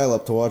use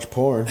dial-up to watch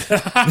porn.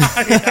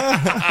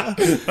 I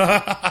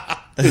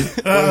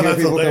hear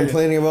people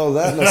complaining about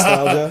that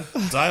nostalgia.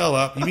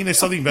 Dial-up? You mean there's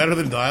something better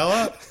than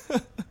dial-up?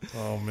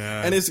 Oh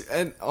man!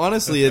 And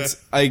honestly, it's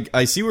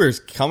I see where it's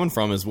coming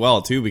from as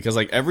well too, because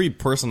like every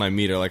person I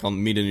meet, or like I'll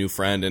meet a new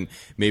friend, and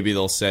maybe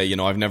they'll say, you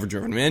know, I've never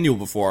driven a manual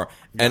before,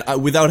 and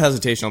without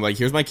hesitation, I'm like,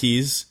 here's my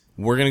keys.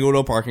 We're gonna go to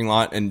a parking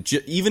lot, and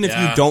even if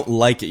you don't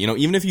like it, you know,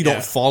 even if you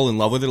don't fall in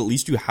love with it, at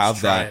least you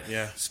have that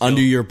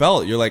under your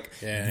belt. You're like,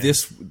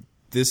 this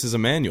is a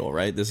manual,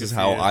 right? This is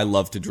how I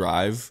love to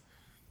drive.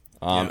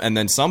 And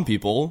then some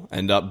people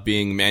end up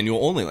being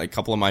manual only. Like a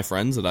couple of my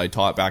friends that I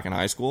taught back in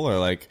high school are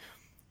like,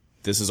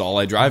 this is all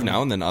I drive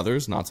now, and then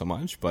others not so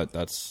much. But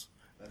that's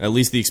at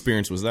least the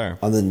experience was there.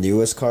 On the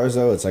newest cars,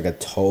 though, it's like a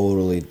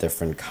totally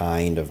different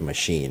kind of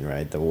machine,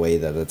 right? The way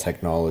that the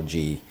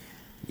technology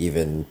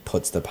even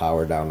puts the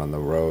power down on the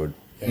road.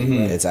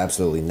 It's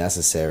absolutely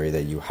necessary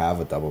that you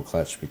have a double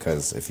clutch,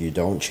 because if you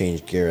don't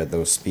change gear at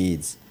those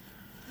speeds,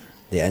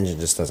 the engine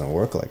just doesn't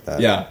work like that.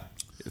 Yeah.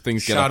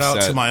 Things get Shout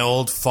upset. out to my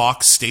old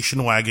Fox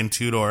station wagon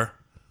two-door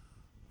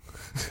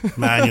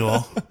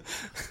manual.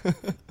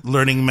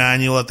 Learning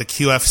manual at the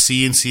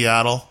QFC in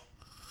Seattle.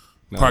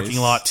 Nice. Parking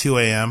lot, 2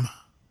 a.m.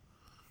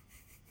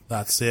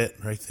 That's it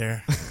right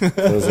there.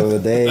 Those are the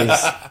days.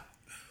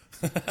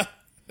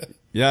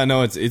 Yeah,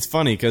 no, it's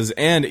funny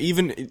and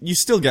even you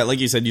still get, like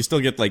you said, you still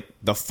get like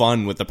the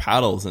fun with the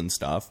paddles and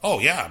stuff. Oh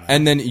yeah, man.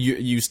 And then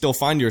you still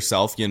find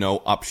yourself, you know,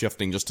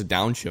 upshifting just to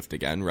downshift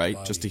again,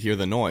 right? Just to hear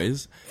the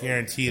noise.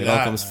 Guarantee it that. It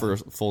all comes for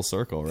full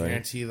circle, right?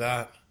 Guarantee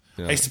that.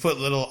 Yeah. I used to put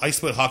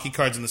hockey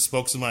cards in the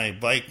spokes of my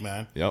bike,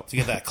 man. Yep. To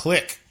get that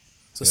click.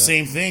 It's the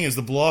same thing as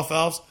the blow off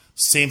valves,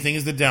 same thing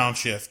as the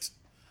downshift.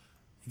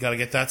 You gotta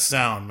get that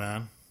sound,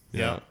 man.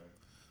 Yeah.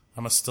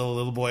 I'm still a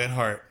little boy at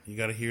heart. You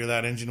gotta hear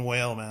that engine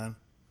wail, man.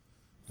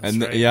 That's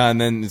right.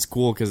 And then it's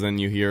cool because then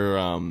you hear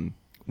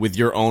with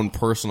your own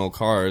personal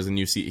cars, and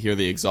you hear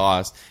the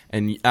exhaust,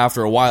 and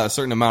after a while, a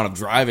certain amount of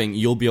driving,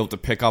 you'll be able to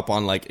pick up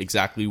on like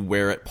exactly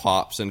where it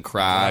pops and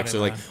cracks, or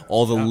like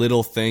all the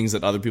little things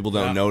that other people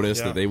don't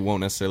notice that they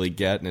won't necessarily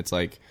get, and it's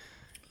like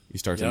you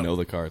start to know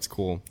the car. It's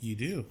cool. You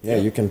do. Yeah,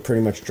 you can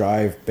pretty much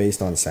drive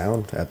based on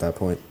sound at that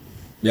point.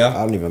 Yeah,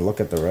 I don't even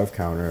look at the rev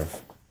counter.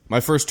 My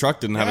first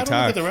truck didn't have a I tach. don't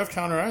look at the rev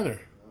counter either.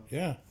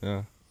 Yeah.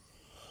 Yeah.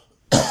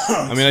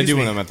 I mean, I do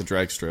when I'm at the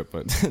drag strip,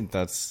 but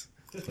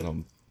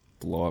that'll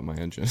blow up my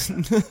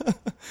engine.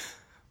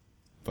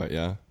 But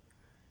yeah.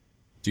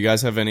 Do you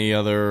guys have any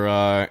other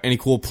any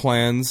cool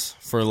plans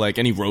for like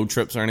any road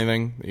trips or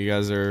anything that you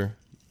guys are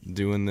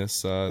doing this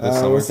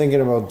summer? We're thinking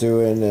about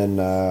doing an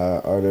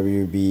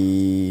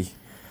RWB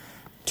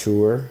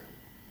tour.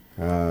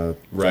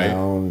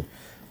 Down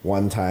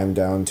one time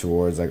down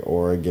towards like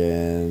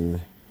Oregon,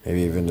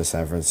 maybe even to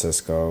San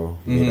Francisco.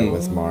 Meet up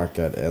with Mark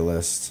at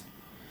Illust.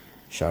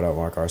 Shout out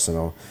Mark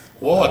Arsenal.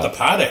 Whoa, at the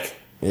paddock.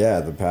 Yeah,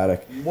 the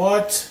paddock.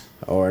 What?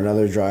 Or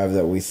another drive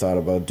that we thought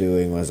about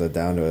doing was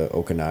down to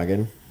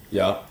Okanagan.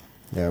 Yeah.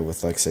 Yeah,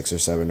 with like 6 or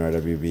 7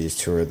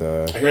 RWBs. Tour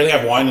the. I hear they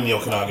have wine in the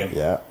Okanagan.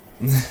 Yeah.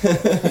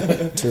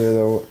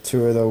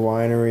 tour the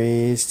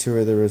wineries,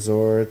 tour the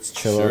resorts,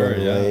 chill out on the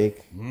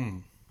lake.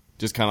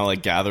 Just kind of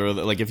like gather,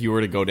 like if you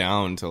were to go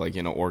down to like,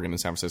 you know, Oregon and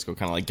San Francisco,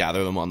 kind of like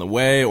gather them on the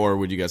way, or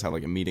would you guys have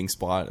like a meeting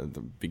spot at the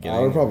beginning?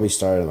 I would probably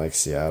start in like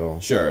Seattle.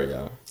 Sure,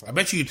 yeah. I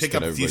bet you could pick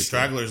up a few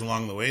stragglers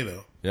along the way,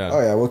 though. Yeah.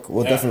 Oh yeah,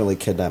 we'll definitely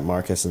kidnap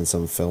Marcus in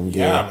some film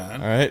gear. Yeah,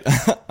 man. All right,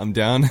 I'm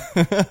down.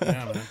 Yeah,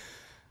 man.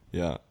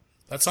 Yeah.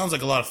 That sounds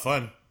like a lot of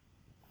fun.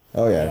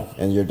 Oh yeah,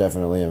 and you're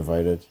definitely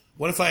invited.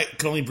 What if I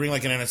could only bring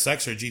like an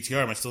NSX or a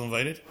GTR? Am I still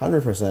invited?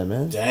 100%,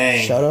 man.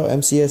 Dang. Shout out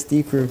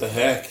MCSD crew. What the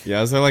heck?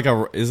 Yeah, is there like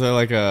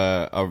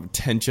a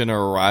tension or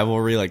a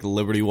rivalry like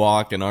Liberty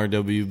Walk and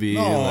RWB?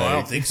 No, like... I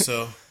don't think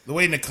so. The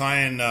way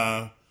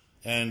Nakai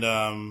and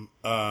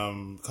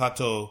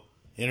Kato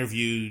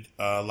interviewed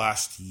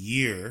last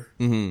year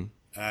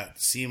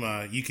at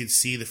SEMA, you could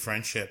see the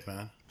friendship,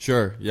 man.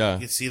 Sure, yeah.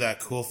 You could see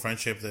that cool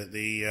friendship that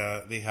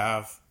they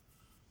have.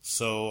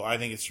 So I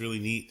think it's really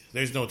neat.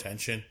 There's no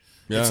tension.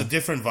 Yeah. It's a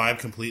different vibe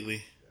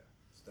completely.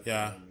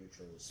 Yeah,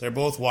 they're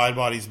both wide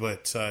bodies,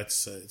 but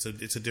it's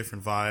a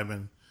different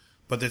vibe,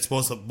 but it's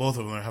both of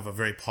them have a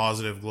very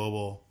positive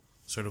global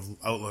sort of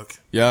outlook.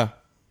 Yeah,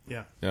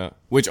 yeah, yeah.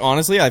 Which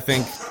honestly, I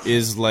think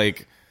is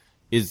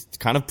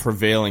kind of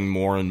prevailing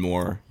more and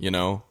more. You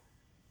know,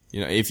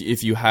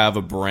 if you have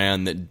a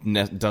brand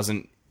that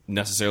doesn't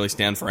necessarily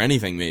stand for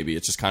anything, maybe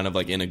it's just kind of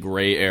like in a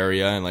gray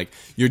area, and like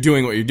you're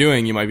doing what you're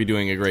doing, you might be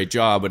doing a great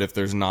job, but if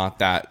there's not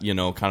that, you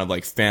know, kind of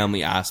like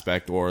family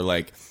aspect, or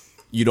like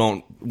you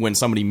don't, when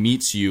somebody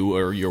meets you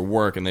or your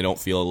work and they don't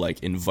feel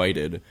like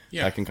invited,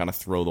 that can kind of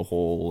throw the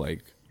whole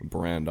like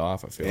brand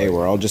off. I feel Hey,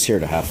 we're all just here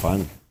to have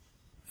fun.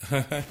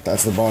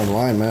 That's the bottom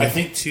line, man. I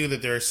think too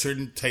that there are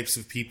certain types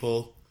of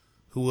people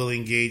who will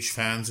engage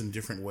fans in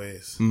different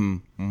ways.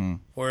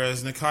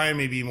 Whereas Nakai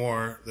may be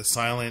more the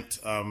silent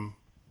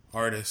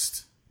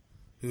artist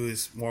who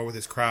is more with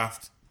his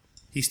craft,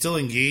 he still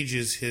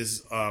engages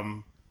his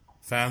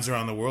fans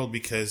around the world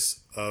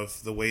because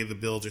of the way the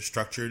builds are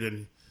structured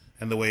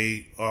and the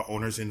way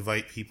owners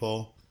invite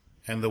people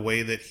and the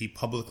way that he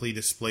publicly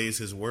displays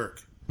his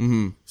work.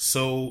 Mm-hmm.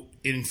 So,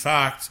 in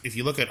fact, if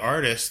you look at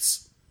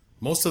artists,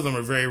 most of them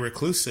are very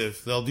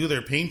reclusive. They'll do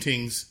their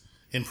paintings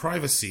in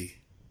privacy,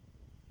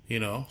 you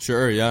know?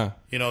 Sure, yeah.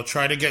 You know,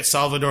 try to get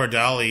Salvador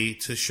Dali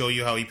to show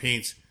you how he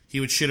paints. He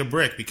would shit a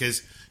brick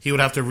because he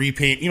would have to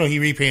repaint. You know, he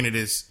repainted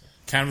his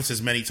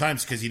canvases many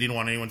times because he didn't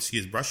want anyone to see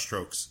his brush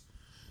strokes.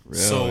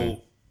 Really?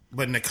 So,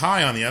 but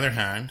Nakai, on the other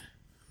hand,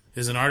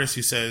 is an artist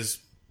who says,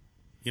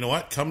 you know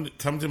what, come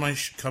to my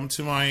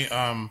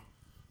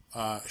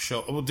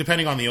show. Well,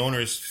 depending on the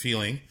owner's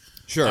feeling.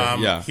 Sure,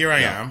 yeah. Here I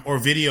am, or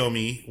video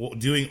me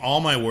doing all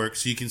my work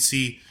so you can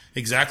see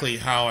exactly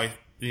how I,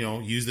 you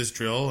know, use this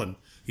drill and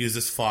use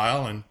this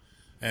file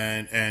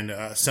and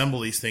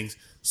assemble these things.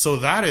 So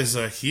that is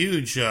a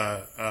huge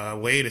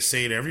way to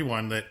say to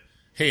everyone that,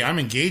 hey, I'm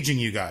engaging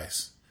you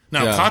guys.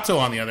 Now, Yeah. Kato,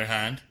 on the other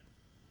hand,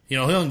 you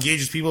know, he'll engage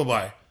his people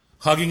by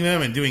hugging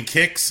them and doing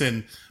kicks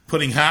and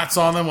putting hats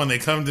on them when they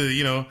come to,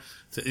 you know,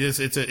 it's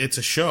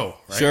a show,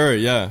 right? Sure,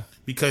 yeah.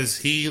 Because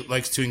he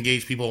likes to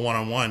engage people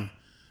one-on-one.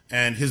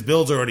 And his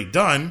build's already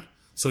done,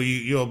 so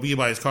you'll be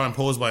by his car and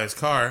pose by his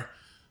car.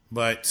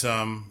 But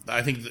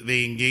I think that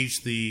they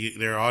engage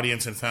their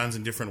audience and fans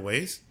in different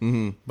ways.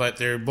 Mm-hmm. But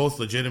they're both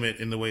legitimate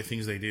in the way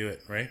things they do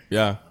it, right?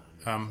 Yeah.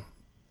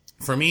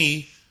 For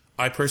me,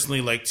 I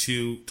personally like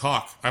to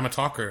talk. I'm a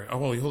talker. Oh,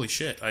 holy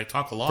shit. I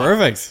talk a lot.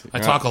 Perfect. I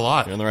talk a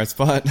lot. You're in the right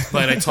spot.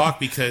 But I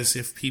talk because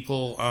if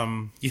people,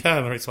 in the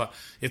right spot.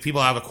 If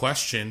people have a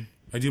question,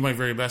 I do my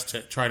very best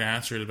to try to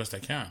answer it the best I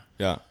can.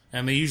 Yeah.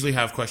 And they usually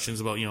have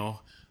questions about, you know,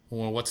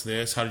 well, what's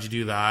this? How did you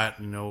do that?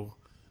 You know,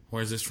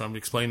 where's this from?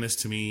 Explain this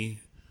to me.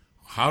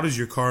 How does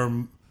your car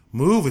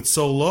move? It's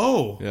so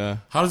low. Yeah.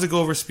 How does it go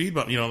over speed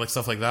bump? You know, like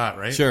stuff like that,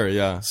 right? Sure,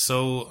 yeah.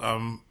 So,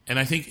 and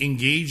I think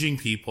engaging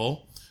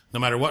people, no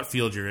matter what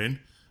field you're in,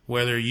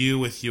 whether you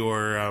with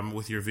your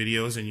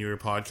videos and your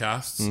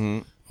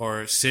podcasts,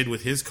 or Sid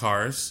with his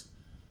cars,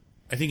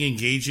 I think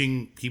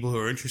engaging people who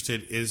are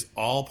interested is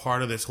all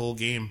part of this whole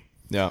game.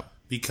 Yeah.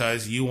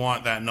 Because you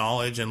want that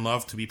knowledge and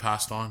love to be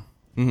passed on.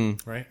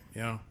 Mm-hmm. Right?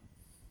 Yeah.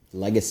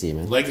 Legacy,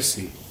 man.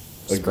 Legacy.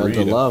 Spread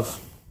the love.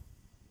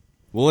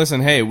 Well,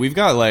 listen, hey, we've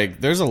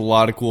got, there's a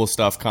lot of cool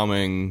stuff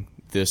coming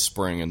this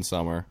spring and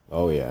summer.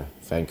 Oh, yeah.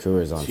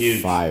 Vancouver's on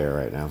fire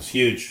right now. It's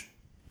huge.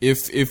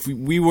 If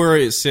we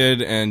were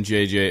Sid and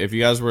JJ, if you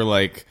guys were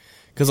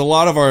because a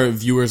lot of our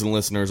viewers and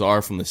listeners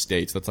are from the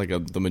States. That's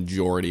the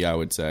majority, I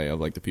would say, of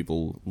the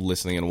people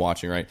listening and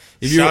watching, right?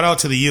 Shout out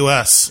to the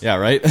U.S. Yeah,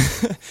 right?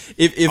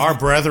 if our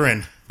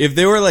brethren. If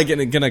they were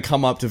gonna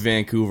come up to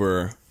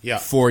Vancouver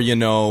for,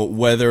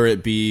 whether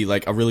it be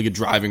a really good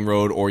driving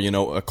road or,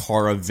 a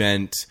car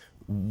event,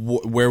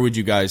 where would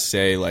you guys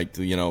say, what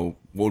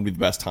would be the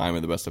best time or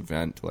the best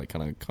event to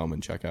kind of come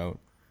and check out?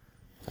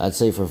 I'd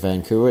say for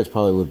Vancouver, it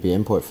probably would be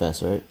Import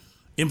Fest, right?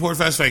 Import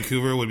Fest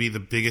Vancouver would be the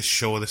biggest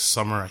show of this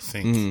summer, I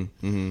think.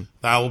 Mm-hmm.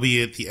 That will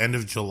be at the end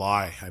of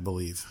July, I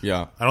believe.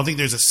 Yeah. I don't think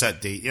there's a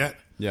set date yet.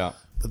 Yeah.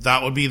 But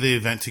that would be the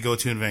event to go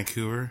to in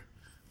Vancouver.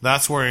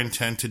 That's where I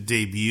intend to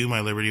debut my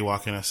Liberty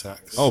Walk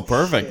NSX. Oh,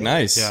 perfect.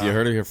 Nice. Yeah. You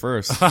heard it here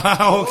first.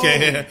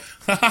 Okay.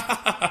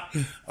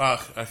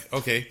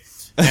 Okay.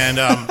 And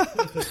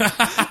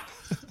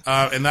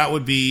and that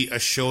would be a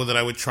show that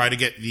I would try to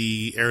get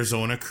the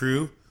Arizona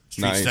crew,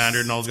 Street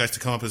Standard, and all those guys to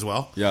come up as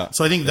well. Yeah.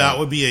 So I think that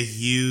would be a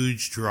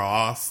huge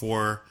draw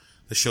for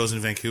the shows in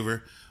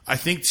Vancouver. I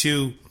think,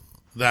 too,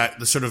 that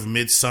the sort of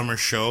midsummer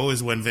show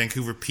is when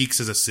Vancouver peaks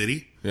as a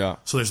city. Yeah.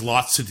 So there's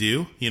lots to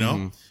do,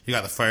 Mm-hmm. You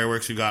got the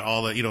fireworks, you got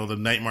all the, the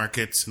night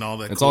markets and all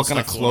that. It's cool all kind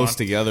of close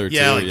together, too.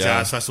 Yeah,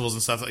 jazz festivals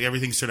and stuff.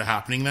 Everything's sort of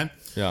happening then.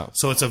 Yeah.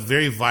 So it's a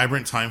very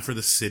vibrant time for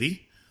the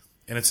city.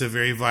 And it's a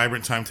very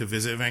vibrant time to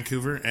visit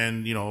Vancouver.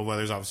 And,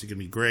 weather's obviously going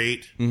to be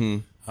great.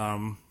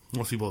 Mm-hmm.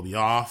 Most people will be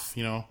off,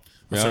 that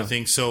sort of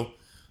thing. So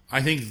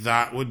I think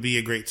that would be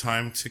a great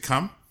time to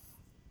come.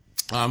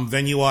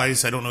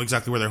 Venue-wise, I don't know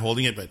exactly where they're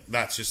holding it, but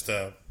that's just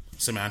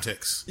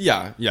semantics.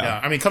 Yeah.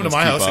 I mean, come to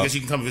my house. I guess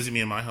you can come visit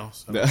me in my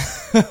house. There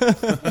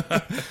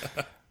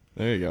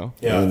you go.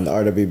 Yeah. And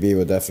RWB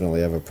will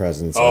definitely have a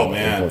presence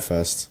at Import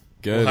Fest.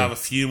 Good. We'll have a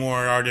few more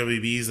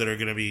RWBs that are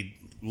going to be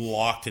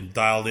locked and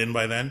dialed in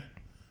by then.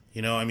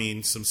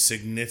 Some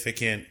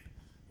significant,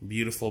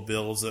 beautiful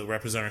builds that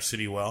represent our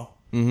city well.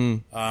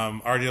 Mm-hmm.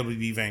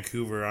 RWB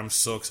Vancouver, I'm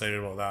so excited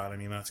about that.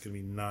 That's going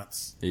to be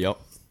nuts. Yep.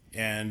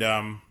 And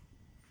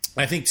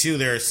I think, too,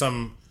 there are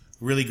some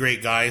really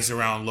great guys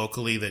around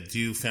locally that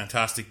do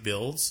fantastic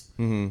builds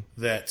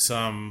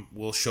that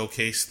will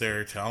showcase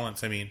their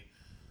talent.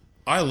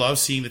 I love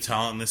seeing the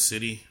talent in this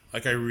city. I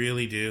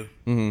really do.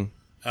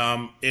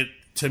 Mm-hmm.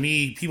 To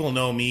me, people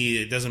know me.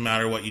 It doesn't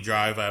matter what you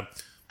drive.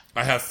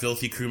 I have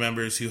filthy crew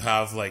members who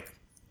have $1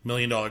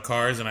 million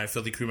cars, and I have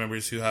filthy crew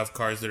members who have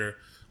cars that are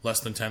less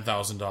than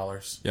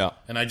 $10,000. Yeah.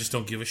 And I just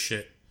don't give a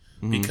shit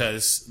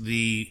because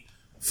the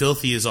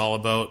filthy is all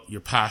about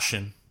your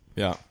passion.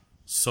 Yeah.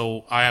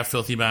 So I have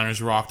filthy banners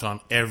rocked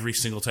on every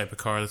single type of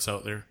car that's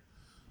out there.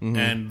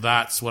 And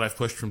that's what I've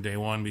pushed from day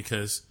one,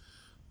 because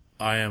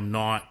I am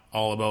not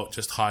all about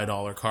just high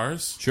dollar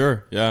cars.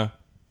 Sure. Yeah.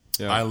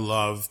 I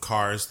love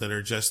cars that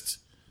are just,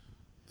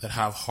 that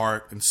have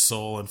heart and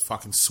soul and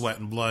fucking sweat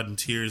and blood and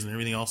tears and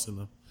everything else in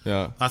them.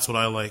 Yeah. That's what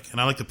I like.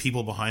 And I like the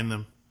people behind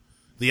them.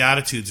 The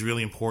attitude's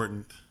really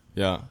important.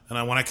 Yeah.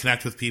 And when I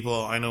connect with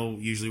people, I know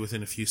usually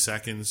within a few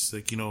seconds,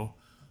 like,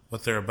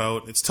 what they're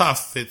about. It's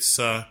tough. It's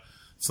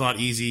not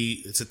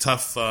easy. It's a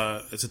tough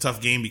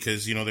game,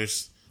 because,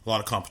 there's a lot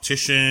of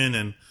competition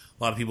and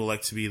a lot of people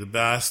like to be the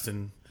best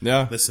and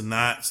this and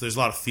that. So there's a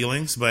lot of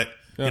feelings, but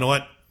you know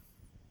what?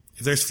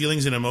 If there's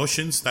feelings and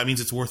emotions, that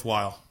means it's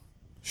worthwhile.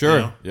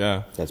 Sure.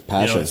 Yeah. That's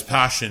passion. It's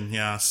passion.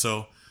 Yeah.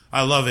 So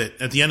I love it.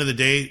 At the end of the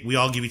day, we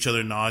all give each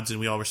other nods and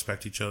we all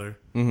respect each other.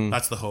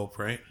 That's the hope,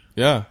 right?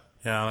 Yeah.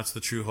 Yeah. That's the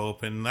true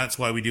hope. And that's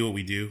why we do what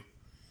we do.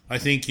 I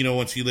think,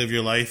 once you live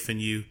your life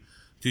and you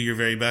do your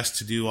very best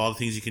to do all the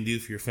things you can do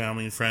for your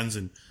family and friends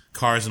and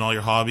cars and all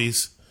your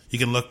hobbies, you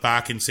can look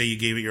back and say you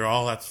gave it your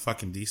all. That's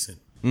fucking decent.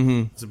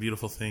 It's a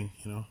beautiful thing,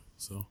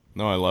 so.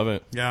 No, I love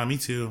it. Yeah, me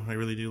too. I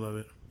really do love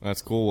it.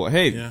 That's cool.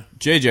 Hey,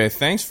 JJ,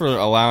 thanks for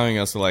allowing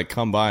us to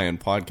come by and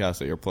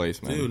podcast at your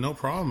place, man. Dude, no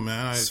problem,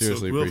 man.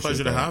 Seriously, it's a real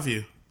pleasure to have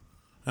you.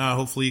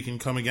 Hopefully you can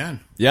come again.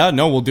 Yeah,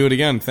 no, we'll do it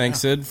again. Thanks,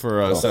 Sid,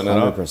 for setting it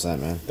up. 100%,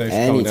 man. Thanks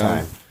for coming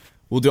down.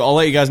 I'll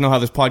let you guys know how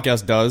this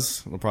podcast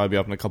does. It'll probably be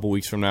up in a couple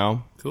weeks from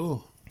now.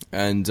 Cool.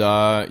 And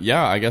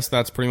I guess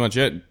that's pretty much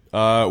it.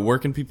 Where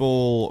can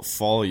people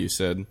follow you,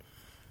 Sid?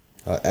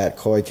 At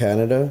Koi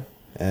Canada,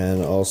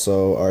 and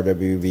also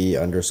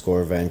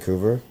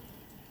RWV_Vancouver.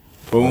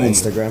 Boom. On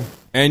Instagram.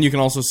 And you can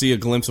also see a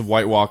glimpse of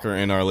White Walker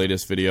in our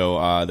latest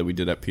video that we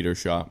did at Peter's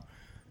shop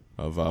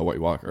of White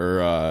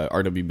Walker,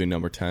 or RWB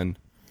number 10.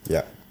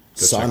 Yeah.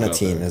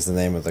 Sonatine is the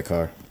name of the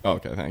car. Oh,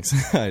 okay,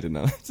 thanks. I didn't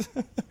know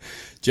that.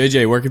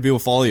 JJ, where can people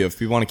follow you if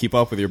people want to keep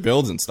up with your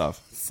builds and stuff?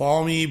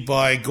 Follow me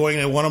by going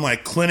to one of my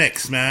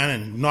clinics, man,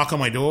 and knock on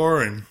my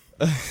door and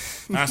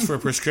ask for a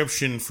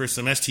prescription for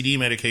some STD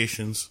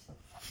medications.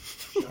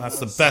 That's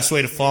the best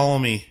way to follow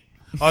me.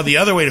 Oh, the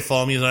other way to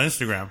follow me is on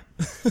Instagram.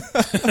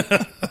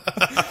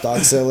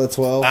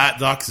 Doczilla12. At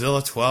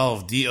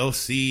Doczilla12.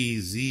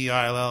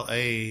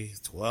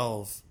 DOCZILLA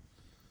 12.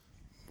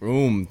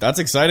 Boom. That's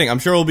exciting. I'm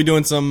sure we'll be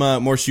doing some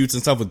more shoots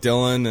and stuff with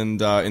Dylan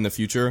and in the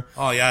future.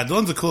 Oh, yeah.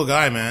 Dylan's a cool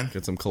guy, man.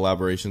 Get some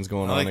collaborations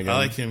going on again. I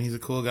like him. He's a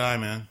cool guy,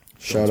 man.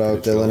 Shout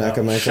out Dylan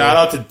Eckermaker. Shout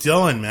out to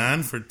Dylan,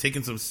 man, for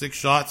taking some sick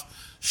shots.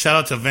 Shout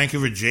out to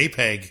Vancouver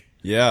JPEG.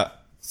 Yeah.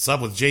 What's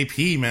up with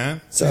JP,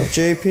 man? What's up,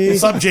 JP?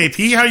 What's up,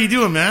 JP? How you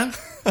doing, man?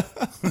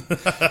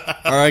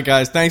 All right,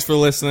 guys. Thanks for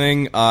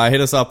listening.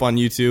 Hit us up on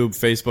YouTube,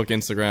 Facebook,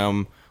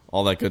 Instagram,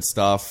 all that good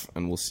stuff.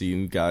 And we'll see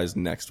you guys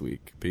next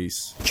week.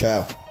 Peace.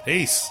 Ciao.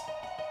 Peace.